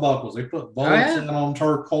great belt buckles. They put bolts in on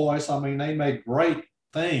turquoise. I mean, they made great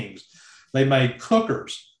things. They made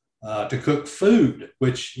cookers to cook food,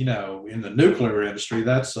 which, in the nuclear industry,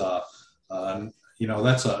 that's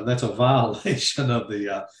that's a violation of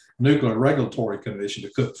the Nuclear Regulatory Commission to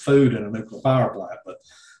cook food in a nuclear power plant. But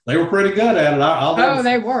they were pretty good at it.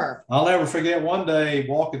 They were. I'll never forget one day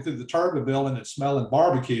walking through the Turbo building and smelling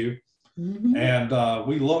barbecue. Mm-hmm. And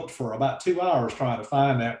we looked for about 2 hours trying to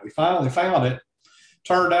find that. We finally found it.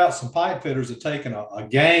 Turned out some pipe fitters had taken a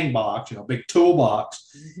gang box, a big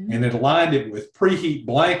toolbox, mm-hmm. and had lined it with preheat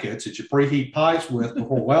blankets that you preheat pipes with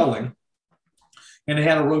before welding. And it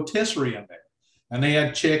had a rotisserie in there. And they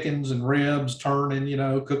had chickens and ribs turning,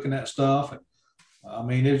 cooking that stuff. And I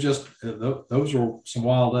mean, it was just, those were some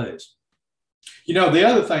wild days. The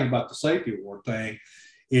other thing about the safety award thing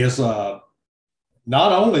is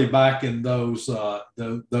not only back in those days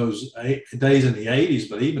in the 80s,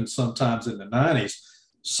 but even sometimes in the 90s,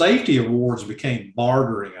 safety awards became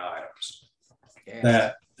bartering items.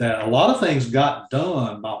 Yes. That a lot of things got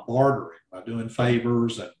done by bartering, by doing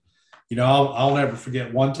favors. And I'll never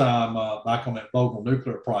forget one time back on that Vogtle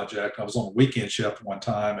nuclear project, I was on a weekend shift one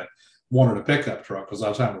time and wanted a pickup truck because I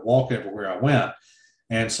was having to walk everywhere I went.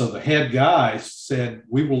 And so the head guy said,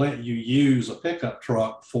 we will let you use a pickup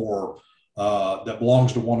truck that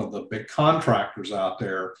belongs to one of the big contractors out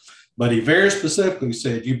there. But he very specifically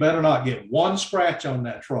said, you better not get one scratch on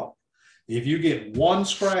that truck. If you get one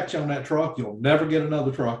scratch on that truck, you'll never get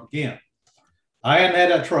another truck again. I hadn't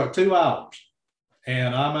had that truck 2 hours.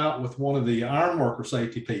 And I'm out with one of the ironworker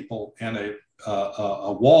safety people, and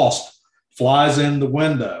a wasp flies in the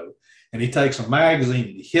window, and he takes a magazine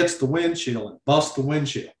and he hits the windshield and busts the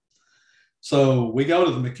windshield. So we go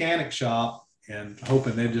to the mechanic shop and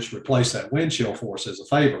hoping they just replace that windshield for us as a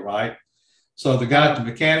favor, right? So the guy at the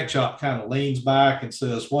mechanic shop kind of leans back and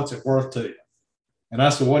says, what's it worth to you? And I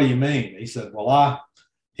said, what do you mean? He said,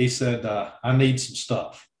 I need some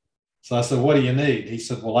stuff. So I said, what do you need? He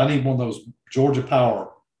said, well, I need one of those Georgia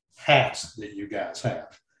Power hats that you guys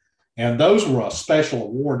have. And those were a special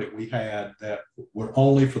award that we had that were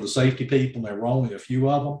only for the safety people. There were only a few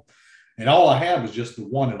of them. And all I had was just the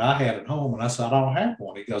one that I had at home. And I said, I don't have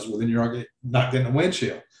one. He goes, well, then you're not getting a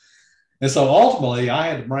windshield. And so ultimately, I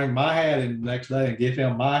had to bring my hat in the next day and give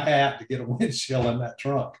him my hat to get a windshield in that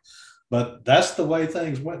truck. but that's the way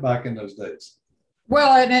things went back in those days.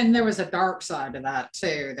 Well, and there was a dark side to that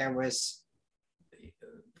too. There was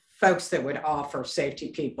folks that would offer safety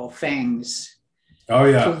people things. Oh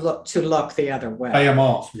yeah, to look the other way. Pay them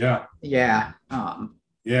off. Yeah. Yeah.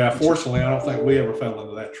 Yeah. Fortunately, I don't think we ever fell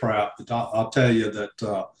into that trap. But I'll tell you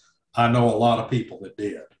that I know a lot of people that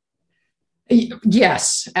did.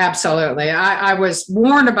 Yes, absolutely. I was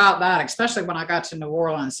warned about that, especially when I got to New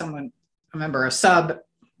Orleans. I remember a sub,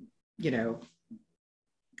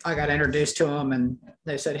 I got introduced to them and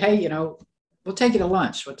they said, hey, we'll take you to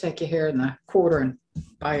lunch. We'll take you here in the quarter and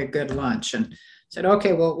buy a good lunch. And said,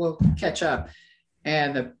 okay, we'll catch up.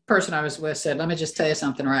 And the person I was with said, let me just tell you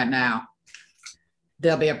something right now.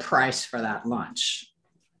 There'll be a price for that lunch.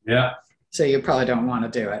 Yeah. So you probably don't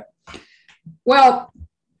want to do it. Well,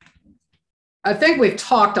 I think we've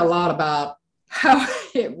talked a lot about how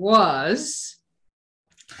it was.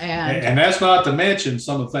 And that's not to mention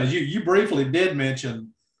some of the things you briefly did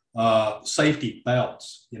mention, safety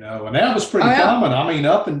belts, and that was pretty common. I mean,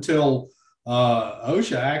 up until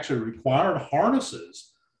OSHA actually required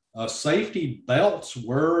harnesses, safety belts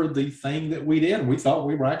were the thing that we did. We thought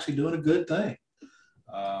we were actually doing a good thing,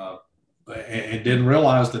 and didn't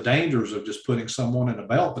realize the dangers of just putting someone in a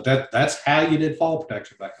belt. But that's how you did fall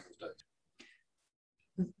protection back in those days.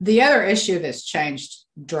 The other issue that's changed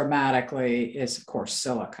dramatically is, of course,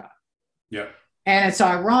 silica. Yeah. And it's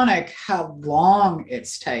ironic how long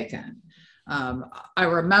it's taken. I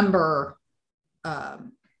remember,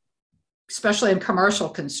 especially in commercial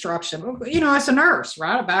construction, as a nurse,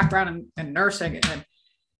 right? A background in nursing. And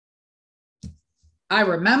I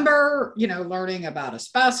remember, learning about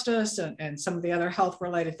asbestos and some of the other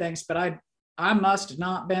health-related things, but I must have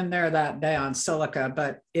not been there that day on silica.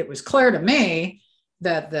 But it was clear to me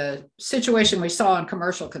that the situation we saw in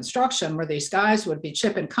commercial construction, where these guys would be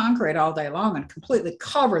chipping concrete all day long and completely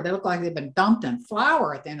covered, they look like they've been dumped in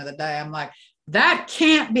flour at the end of the day. I'm like, that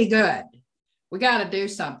can't be good. We got to do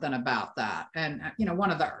something about that. And one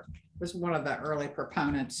of the early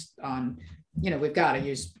proponents on, we've got to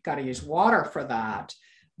use water for that.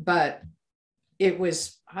 But it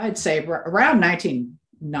was, I'd say, around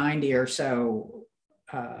 1990 or so.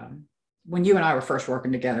 When you and I were first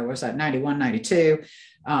working together, was that 91, 92,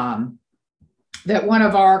 that one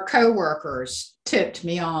of our coworkers tipped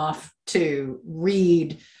me off to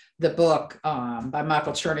read the book by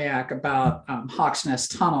Michael Cherniak about Hawks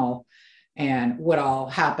Nest Tunnel and what all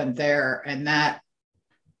happened there. And that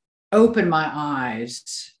opened my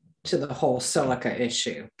eyes to the whole silica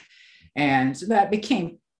issue. And that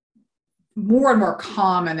became more and more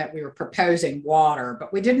common that we were proposing water,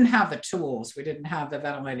 but we didn't have the tools. We didn't have the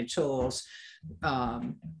ventilated tools.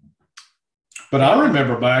 But I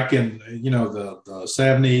remember back in, the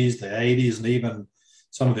 70s, the 80s, and even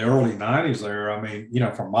some of the early 90s there. I mean,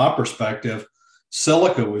 from my perspective,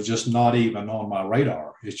 silica was just not even on my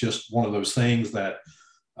radar. It's just one of those things that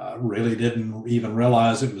I really didn't even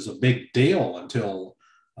realize it was a big deal until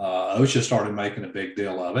OSHA started making a big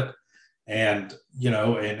deal of it. And,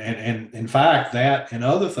 and in fact, that and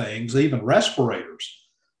other things, even respirators,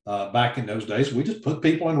 back in those days, we just put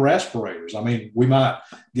people in respirators. I mean, we might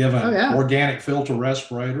give an organic filter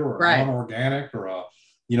respirator or non-organic or a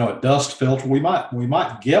dust filter. We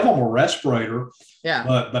might give them a respirator,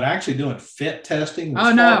 but actually doing fit testing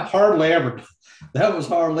was hardly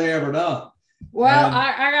ever done. Well,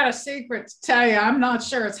 I got a secret to tell you. I'm not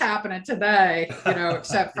sure it's happening today,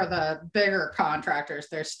 except for the bigger contractors.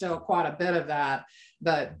 There's still quite a bit of that,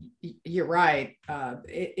 but you're right.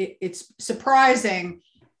 It's surprising.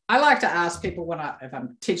 I like to ask people if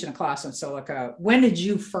I'm teaching a class on silica, when did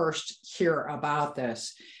you first hear about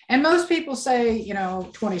this? And most people say,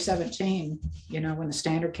 2017, when the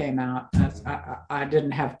standard came out. I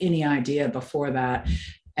didn't have any idea before that.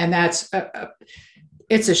 And that's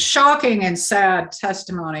it's a shocking and sad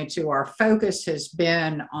testimony to our focus has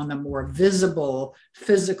been on the more visible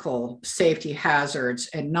physical safety hazards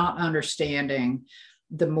and not understanding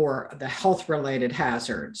the health-related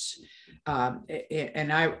hazards.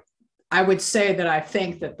 And I would say that I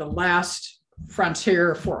think that the last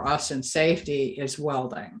frontier for us in safety is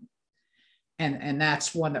welding. And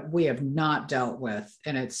that's one that we have not dealt with.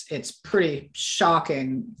 And it's pretty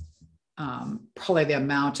shocking, probably the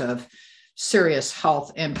amount of serious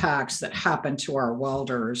health impacts that happen to our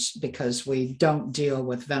welders because we don't deal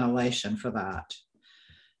with ventilation for that.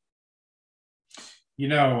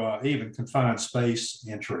 Even confined space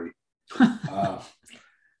entry.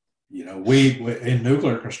 We in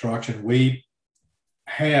nuclear construction, we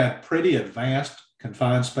had pretty advanced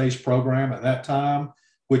confined space program at that time,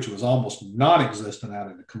 which was almost non-existent out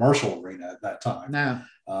in the commercial arena at that time. No.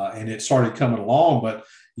 and it started coming along. But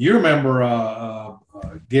you remember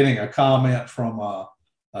getting a comment from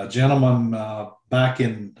a gentleman back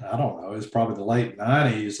in, I don't know, it was probably the late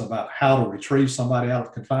 90s about how to retrieve somebody out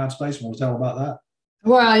of confined space. What was that about that?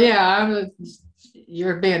 Well, yeah,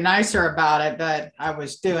 you're being nicer about it, but I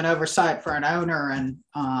was doing oversight for an owner, and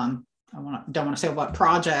don't want to say what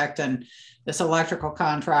project, and this electrical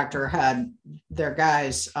contractor had their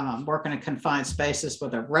guys working in confined spaces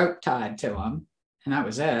with a rope tied to them, and that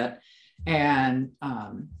was it. And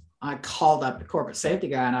I called up the corporate safety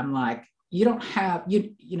guy, and I'm like, you don't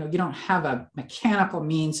have a mechanical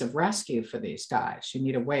means of rescue for these guys. You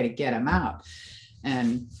need a way to get them out.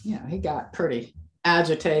 And he got pretty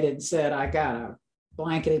agitated and said, I got a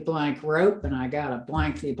blankety blank rope and I got a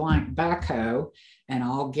blankety blank backhoe, and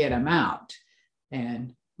I'll get them out.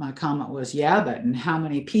 And my comment was, yeah, but in how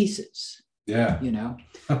many pieces? Yeah.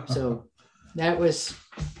 So that was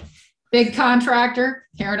big contractor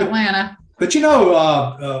here in Atlanta. But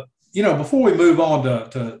before we move on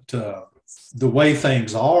to the way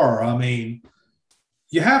things are, I mean,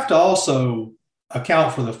 you have to also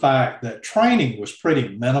account for the fact that training was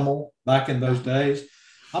pretty minimal back in those days.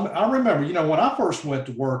 I remember, when I first went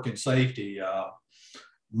to work in safety,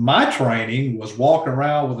 my training was walking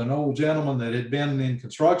around with an old gentleman that had been in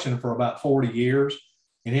construction for about 40 years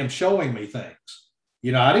and him showing me things.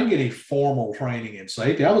 I didn't get any formal training in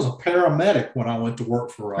safety. I was a paramedic when I went to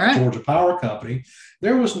work for Georgia Power Company.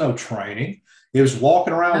 There was no training. It was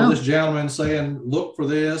walking around with this gentleman saying, look for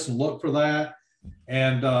this and look for that.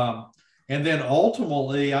 And then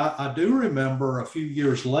ultimately, I do remember a few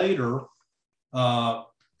years later,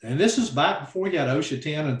 and this is back before you had OSHA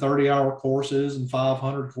 10 and 30-hour courses and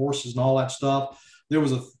 500 courses and all that stuff. There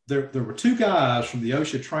were two guys from the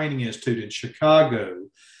OSHA Training Institute in Chicago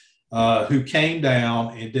who came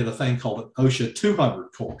down and did a thing called an OSHA 200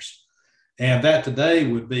 course. And that today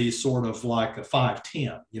would be sort of like a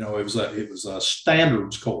 510. It was a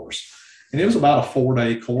standards course. And it was about a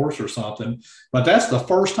 4-day course or something. But that's the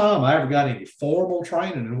first time I ever got any formal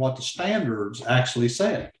training in what the standards actually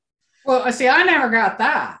said. Well, see, I never got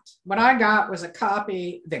that. What I got was a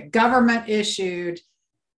copy that government issued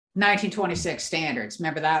 1926 standards.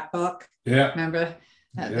 Remember that book? Yeah. Remember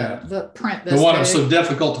the print? The one that was so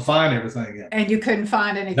difficult to find everything in. And you couldn't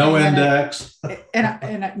find anything. No index.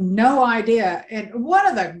 and no idea. And one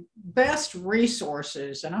of the best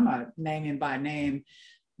resources, and I'm not naming by name,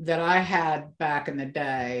 that I had back in the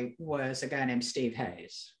day was a guy named Steve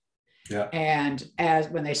Hayes. Yeah. And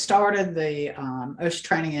when they started the OSHA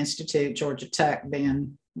Training Institute, Georgia Tech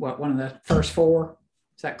being one of the first four,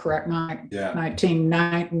 is that correct, Mike? Yeah.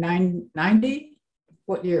 1990?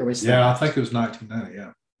 What year was that? Yeah, I think it was 1990.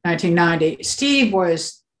 Yeah. 1990. Steve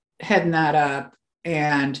was heading that up,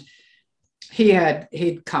 and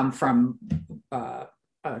he'd come from a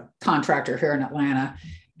contractor here in Atlanta,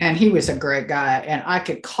 and he was a great guy. And I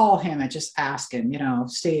could call him and just ask him,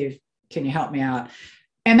 Steve, can you help me out?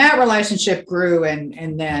 And that relationship grew,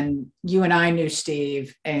 and then you and I knew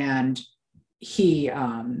Steve, and he,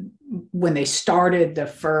 when they started the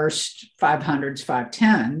first 500s,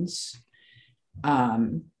 510s,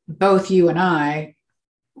 both you and I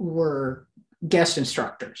were guest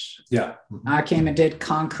instructors. Yeah. Mm-hmm. I came and did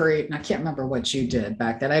concrete, and I can't remember what you did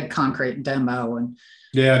back then. I had concrete and demo, and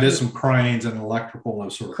I did some cranes and electrical,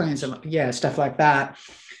 those sort of cranes, and stuff like that.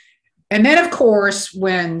 And then, of course,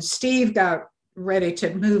 when Steve got ready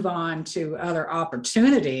to move on to other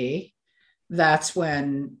opportunity, that's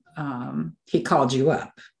when he called you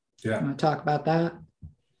up. Yeah. You want to talk about that?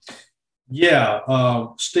 Yeah.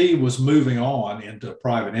 Steve was moving on into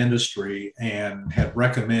private industry and had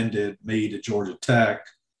recommended me to Georgia Tech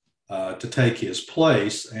to take his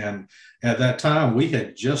place. And at that time, we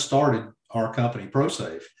had just started our company,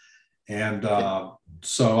 ProSafe. And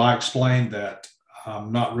so I explained that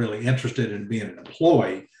I'm not really interested in being an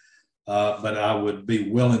employee, but I would be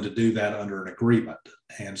willing to do that under an agreement.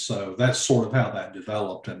 And so that's sort of how that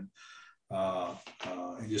developed. And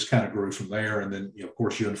it just kind of grew from there. And then, of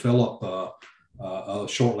course, you and Philip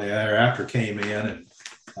shortly thereafter came in,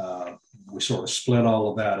 and we sort of split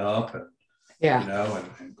all of that up. And,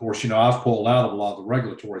 and of course, I've pulled out of a lot of the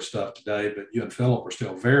regulatory stuff today, but you and Philip are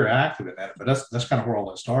still very active in that. But that's kind of where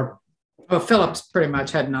all that started. Well, Philip's pretty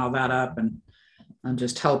much heading all that up, and I'm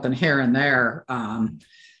just helping here and there.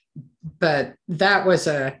 But that was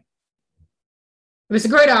it was a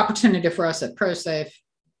great opportunity for us at ProSafe,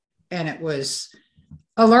 and it was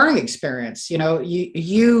a learning experience.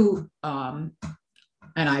 You and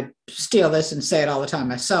I steal this and say it all the time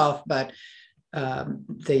myself, but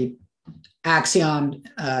the axiom,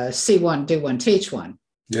 see one, do one, teach one.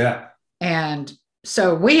 Yeah. And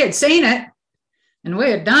so we had seen it, And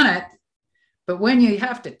we had done it, but when you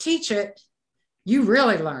have to teach it, you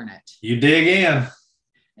really learn it. You dig in.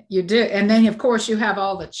 You do. And then, of course, you have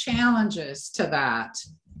all the challenges to that,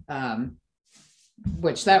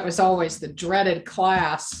 which that was always the dreaded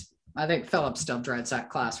class. I think Philip still dreads that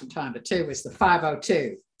class from time to time, was the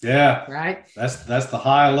 502. Yeah. Right. That's the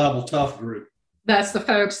high level tough group. That's the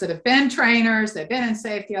folks that have been trainers, they've been in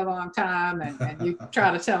safety a long time, and you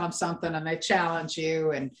try to tell them something and they challenge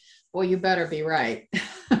you, and well, you better be right.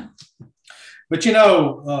 But you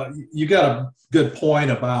got a good point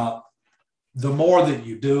about the more that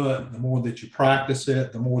you do it, the more that you practice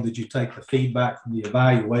it, the more that you take the feedback from the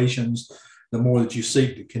evaluations, the more that you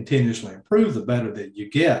seek to continuously improve, the better that you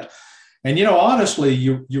get. And, honestly,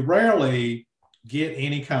 you rarely get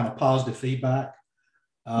any kind of positive feedback.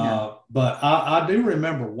 No. But I do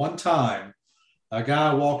remember one time a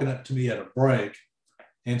guy walking up to me at a break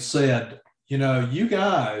and said, you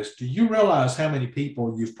guys, do you realize how many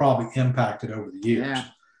people you've probably impacted over the years? Yeah.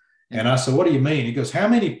 And I said, what do you mean? He goes, how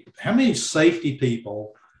many safety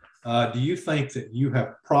people do you think that you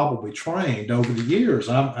have probably trained over the years?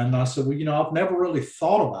 And I said, well, I've never really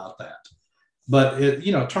thought about that. But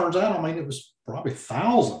it turns out, it was probably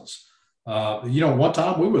thousands. One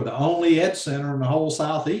time we were the only ed center in the whole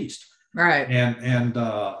Southeast. Right. And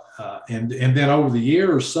then over the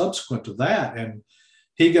years subsequent to that, and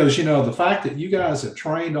he goes, the fact that you guys have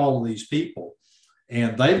trained all of these people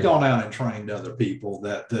and they've gone out and trained other people,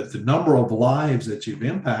 that the number of lives that you've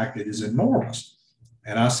impacted is enormous.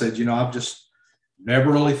 And I said, I've just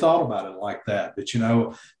never really thought about it like that. But,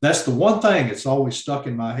 that's the one thing that's always stuck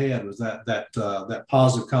in my head, was that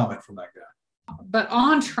positive comment from that guy. But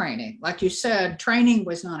on training, like you said, training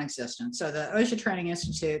was non-existent. So the OSHA Training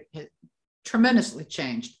Institute has tremendously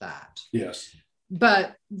changed that. Yes.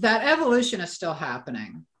 But that evolution is still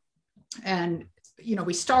happening. And,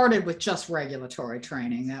 we started with just regulatory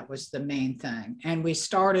training. That was the main thing. And we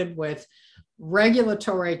started with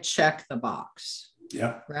regulatory check the box.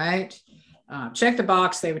 Yeah. Right? Check the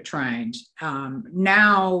box, they were trained.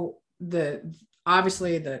 Now,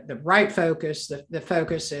 obviously the right focus, the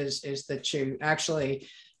focus is that you actually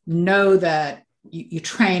know that you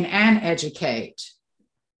train and educate,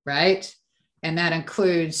 right? And that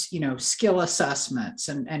includes, skill assessments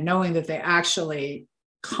and knowing that they actually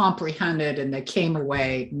comprehended and they came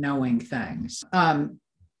away knowing things. The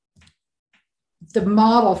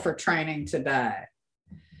model for training today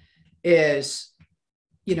is,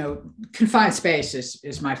 confined space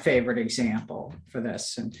is my favorite example for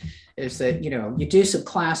this, and is that, you do some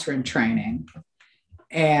classroom training.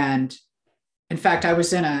 And in fact, I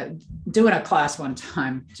was doing a class one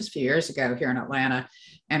time just a few years ago here in Atlanta,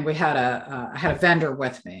 and we had I had a vendor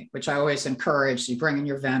with me, which I always encourage. You bring in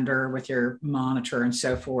your vendor with your monitor and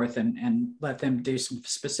so forth, and let them do some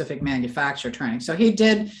specific manufacturer training. So he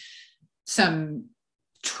did some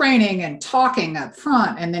training and talking up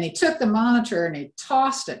front, and then he took the monitor and he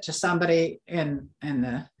tossed it to somebody in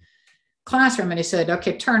the classroom, and he said,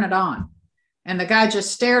 okay, turn it on. And the guy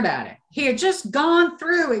just stared at it. He had just gone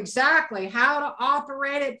through exactly how to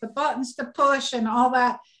operate it, the buttons to push and all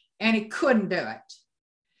that, and he couldn't do it.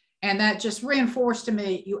 And that just reinforced to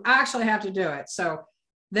me, you actually have to do it. So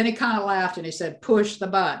then he kind of laughed and he said, push the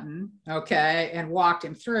button, okay, and walked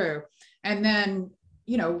him through. And then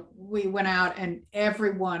we went out and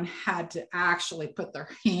everyone had to actually put their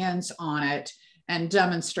hands on it and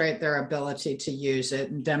demonstrate their ability to use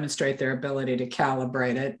it and demonstrate their ability to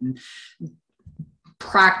calibrate it and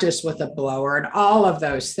practice with a blower and all of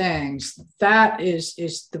those things. That is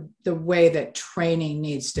the way that training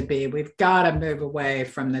needs to be. We've got to move away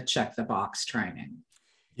from the check the box training.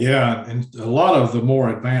 Yeah, and a lot of the more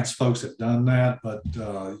advanced folks have done that, but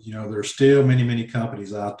there's still many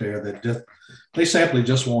companies out there that they simply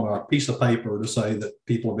just want a piece of paper to say that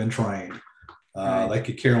people have been trained. Right. They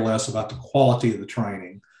could care less about the quality of the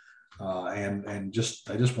training, and they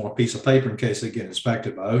just want a piece of paper in case they get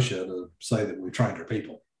inspected by OSHA to say that we trained our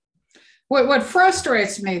people. What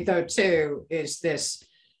frustrates me though too is this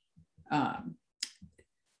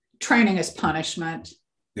training as punishment.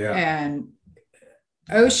 Yeah. And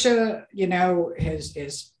OSHA,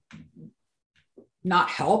 is not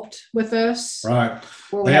helped with this. Right.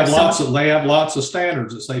 They have lots of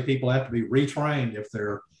standards that say people have to be retrained if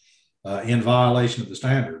they're in violation of the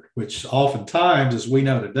standard, which oftentimes, as we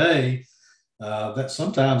know today, that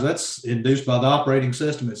sometimes that's induced by the operating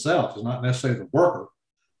system itself. It's not necessarily the worker.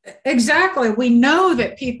 Exactly. We know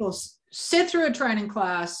that people sit through a training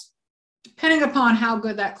class, depending upon how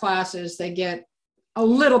good that class is, they get a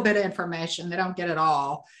little bit of information. They don't get it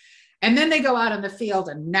all. And then they go out in the field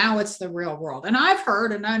and now it's the real world. And I've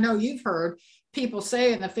heard, and I know you've heard, people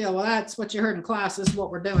say in the field, well, that's what you heard in class, this is what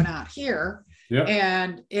we're doing out here. Yep.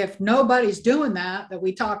 And if nobody's doing that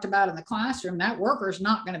we talked about in the classroom, that worker's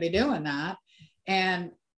not going to be doing that.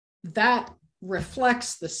 And that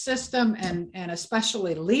reflects the system and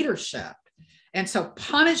especially leadership. And so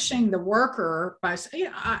punishing the worker by,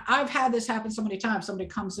 I've had this happen so many times. Somebody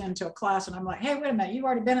comes into a class and I'm like, hey, wait a minute, you've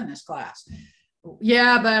already been in this class.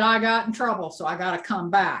 Yeah, but I got in trouble, so I got to come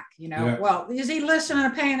back. Yeah. Well, is he listening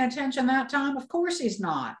and paying attention that time? Of course he's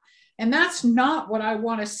not. And that's not what I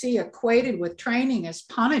want to see equated with training as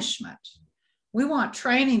punishment. We want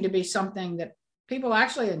training to be something that people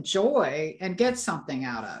actually enjoy and get something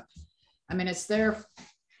out of. I mean, it's there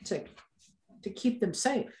to keep them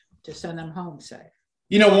safe, to send them home safe.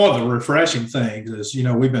 One of the refreshing things is,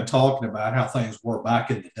 we've been talking about how things were back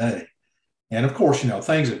in the day. And of course,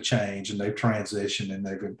 things have changed and they've transitioned and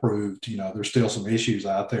they've improved. There's still some issues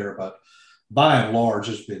out there, but by and large,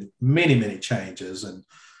 there's been many, many changes. And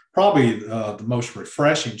probably the most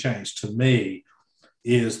refreshing change to me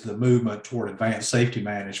is the movement toward advanced safety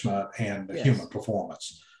management and Yes. human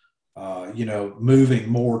performance. Moving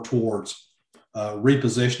more towards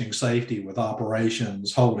repositioning safety with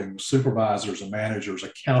operations, holding supervisors and managers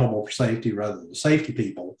accountable for safety rather than the safety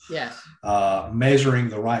people. Yes. Measuring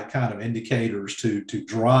the right kind of indicators to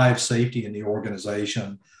drive safety in the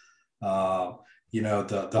organization. The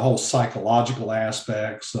whole psychological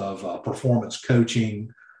aspects of performance coaching.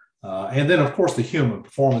 And then, of course, the human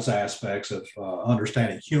performance aspects of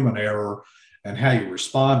understanding human error and how you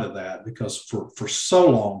respond to that. Because for so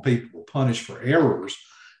long, people were punished for errors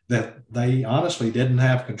that they honestly didn't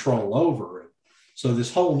have control over. So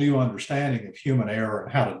this whole new understanding of human error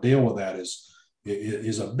and how to deal with that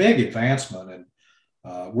is a big advancement.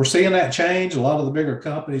 And we're seeing that change, a lot of the bigger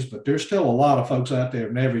companies, but there's still a lot of folks out there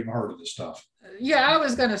who've never even heard of this stuff. Yeah, I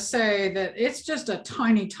was going to say that it's just a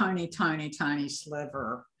tiny, tiny, tiny, tiny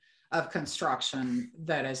sliver of construction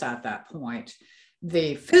that is at that point.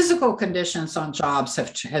 The physical conditions on jobs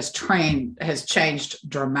has changed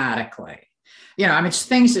dramatically.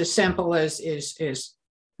 Things as simple as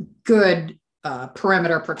good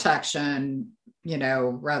perimeter protection,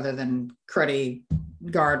 rather than cruddy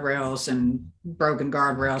guardrails and broken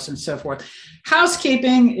guardrails and so forth.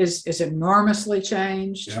 Housekeeping is enormously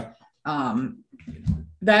changed. Yeah.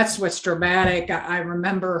 That's what's dramatic. I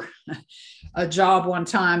remember a job one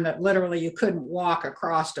time that literally you couldn't walk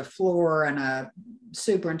across the floor, and a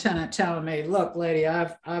superintendent telling me, look, lady,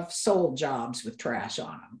 I've sold jobs with trash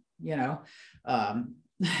on them,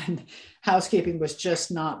 housekeeping was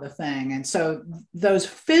just not the thing. And so those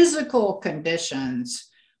physical conditions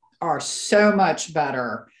are so much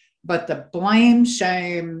better, but the blame,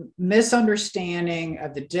 shame, misunderstanding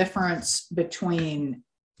of the difference between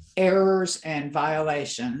errors and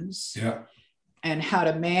violations, Yeah. and how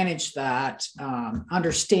to manage that,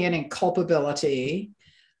 understanding culpability,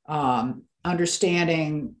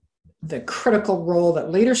 understanding the critical role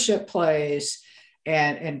that leadership plays,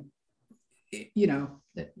 and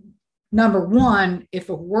number one, if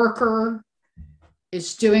a worker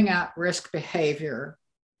is doing at-risk behavior,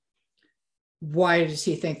 why does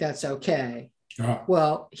he think that's okay? Yeah.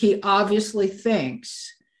 Well, he obviously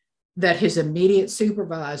thinks that his immediate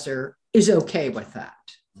supervisor is okay with that.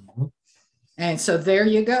 Mm-hmm. And so there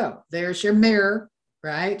you go. There's your mirror,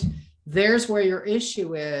 right? There's where your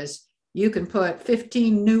issue is. You can put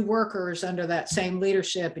 15 new workers under that same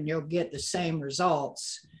leadership and you'll get the same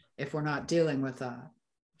results if we're not dealing with that.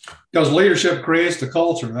 Because leadership creates the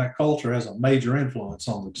culture, and that culture has a major influence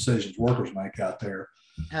on the decisions workers make out there.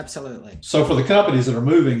 Absolutely. So for the companies that are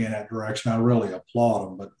moving in that direction, I really applaud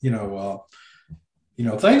them. But,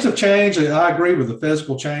 things have changed. I agree with the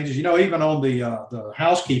physical changes. Even on the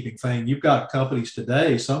housekeeping thing, you've got companies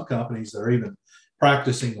today, some companies that are even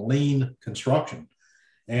practicing lean construction.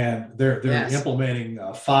 And they're Yes. implementing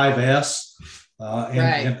 5S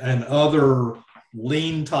and other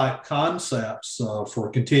lean type concepts for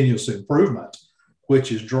continuous improvement,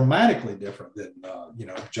 which is dramatically different than,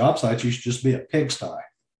 job sites used to just be a pigsty.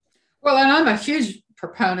 Well, and I'm a huge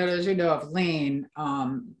proponent, as you know, of lean.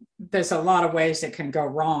 There's a lot of ways it can go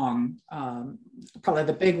wrong. Probably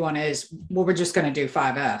the big one is, well, we're just going to do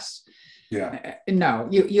 5S. Yeah. No,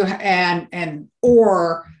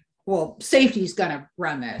 well, safety's going to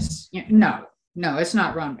run this. No, it's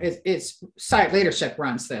not run. It's site leadership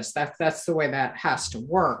runs this. That's the way that has to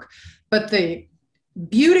work. But the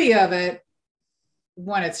beauty of it,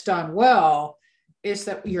 when it's done well, is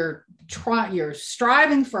that you're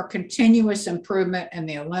striving for continuous improvement and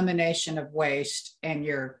the elimination of waste, and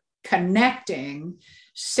you're connecting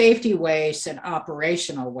safety waste and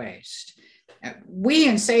operational waste. We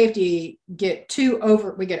in safety get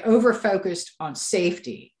over focused on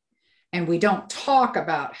safety, and we don't talk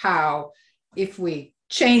about how if we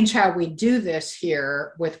change how we do this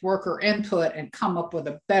here with worker input and come up with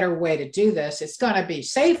a better way to do this, it's going to be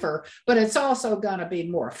safer, but it's also going to be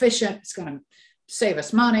more efficient. It's going to save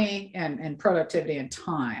us money and productivity and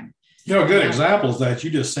time. A good example is that you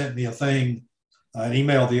just sent me an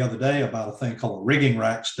email the other day about a thing called a rigging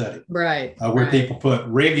rack study. Right. Where people put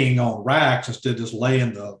rigging on racks instead of just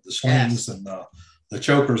laying the slings and the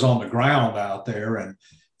chokers on the ground out there.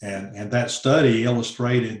 And that study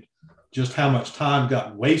illustrated just how much time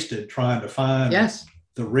got wasted trying to find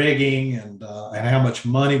the rigging and how much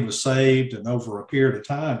money was saved. And over a period of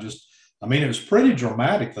time, it was pretty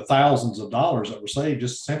dramatic, the thousands of dollars that were saved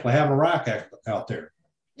just simply having a rack out there.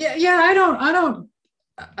 Yeah.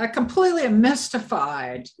 I completely am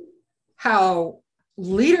mystified how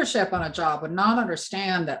leadership on a job would not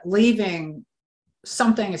understand that leaving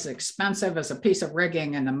something as expensive as a piece of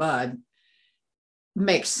rigging in the mud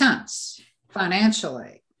makes sense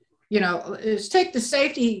financially. Is take the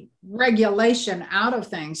safety regulation out of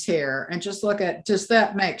things here and just look at, does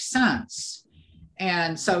that make sense?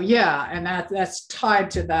 And so, and that's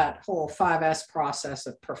tied to that whole 5S process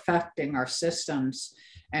of perfecting our systems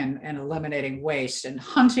and eliminating waste. And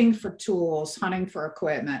hunting for tools, hunting for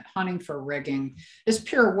equipment, hunting for rigging is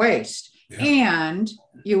pure waste. Yeah. And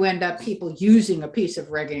you end up people using a piece of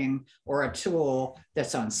rigging or a tool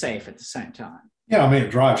that's unsafe at the same time. Yeah, it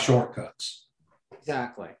drives shortcuts.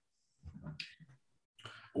 Exactly.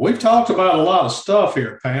 We've talked about a lot of stuff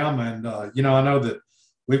here, Pam, and I know that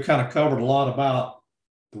we've kind of covered a lot about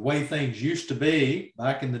the way things used to be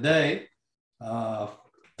back in the day.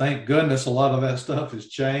 Thank goodness a lot of that stuff has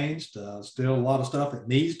changed. Still a lot of stuff that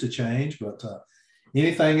needs to change, but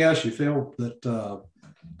anything else you feel that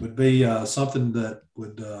would be something that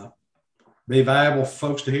would be valuable for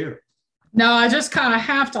folks to hear? No, I just kind of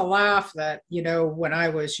have to laugh that, when I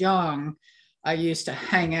was young, I used to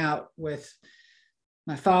hang out with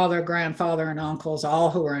my father, grandfather, and uncles, all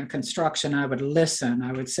who were in construction. I would listen.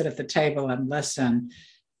 I would sit at the table and listen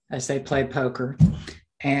as they played poker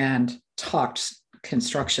and talked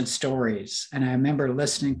construction stories. And I remember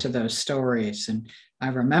listening to those stories, and I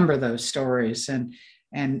remember those stories. And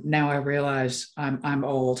now I realize I'm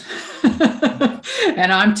old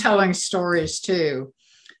and I'm telling stories too.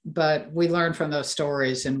 But we learn from those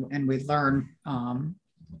stories, and we learn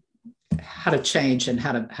how to change and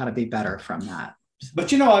how to be better from that.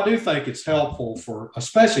 But, I do think it's helpful for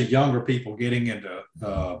especially younger people getting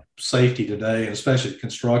into safety today, and especially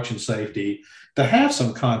construction safety, to have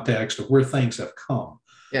some context of where things have come.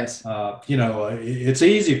 Yes. It's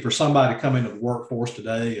easy for somebody to come into the workforce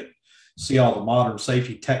today and see all the modern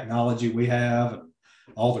safety technology we have and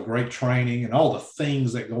all the great training and all the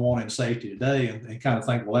things that go on in safety today and kind of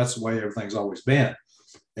think, well, that's the way everything's always been.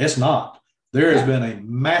 It's not. There has been a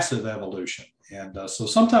massive evolution. And so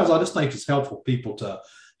sometimes I just think it's helpful for people to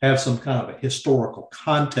have some kind of a historical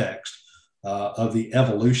context of the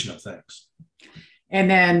evolution of things. And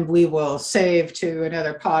then we will save to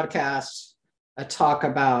another podcast a talk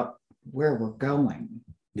about where we're going.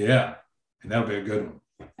 Yeah, and that'll be a good one.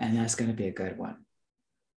 And that's going to be a good one.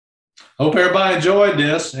 Hope everybody enjoyed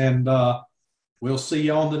this, and we'll see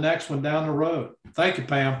you on the next one down the road. Thank you,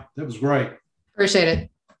 Pam. That was great. Appreciate it.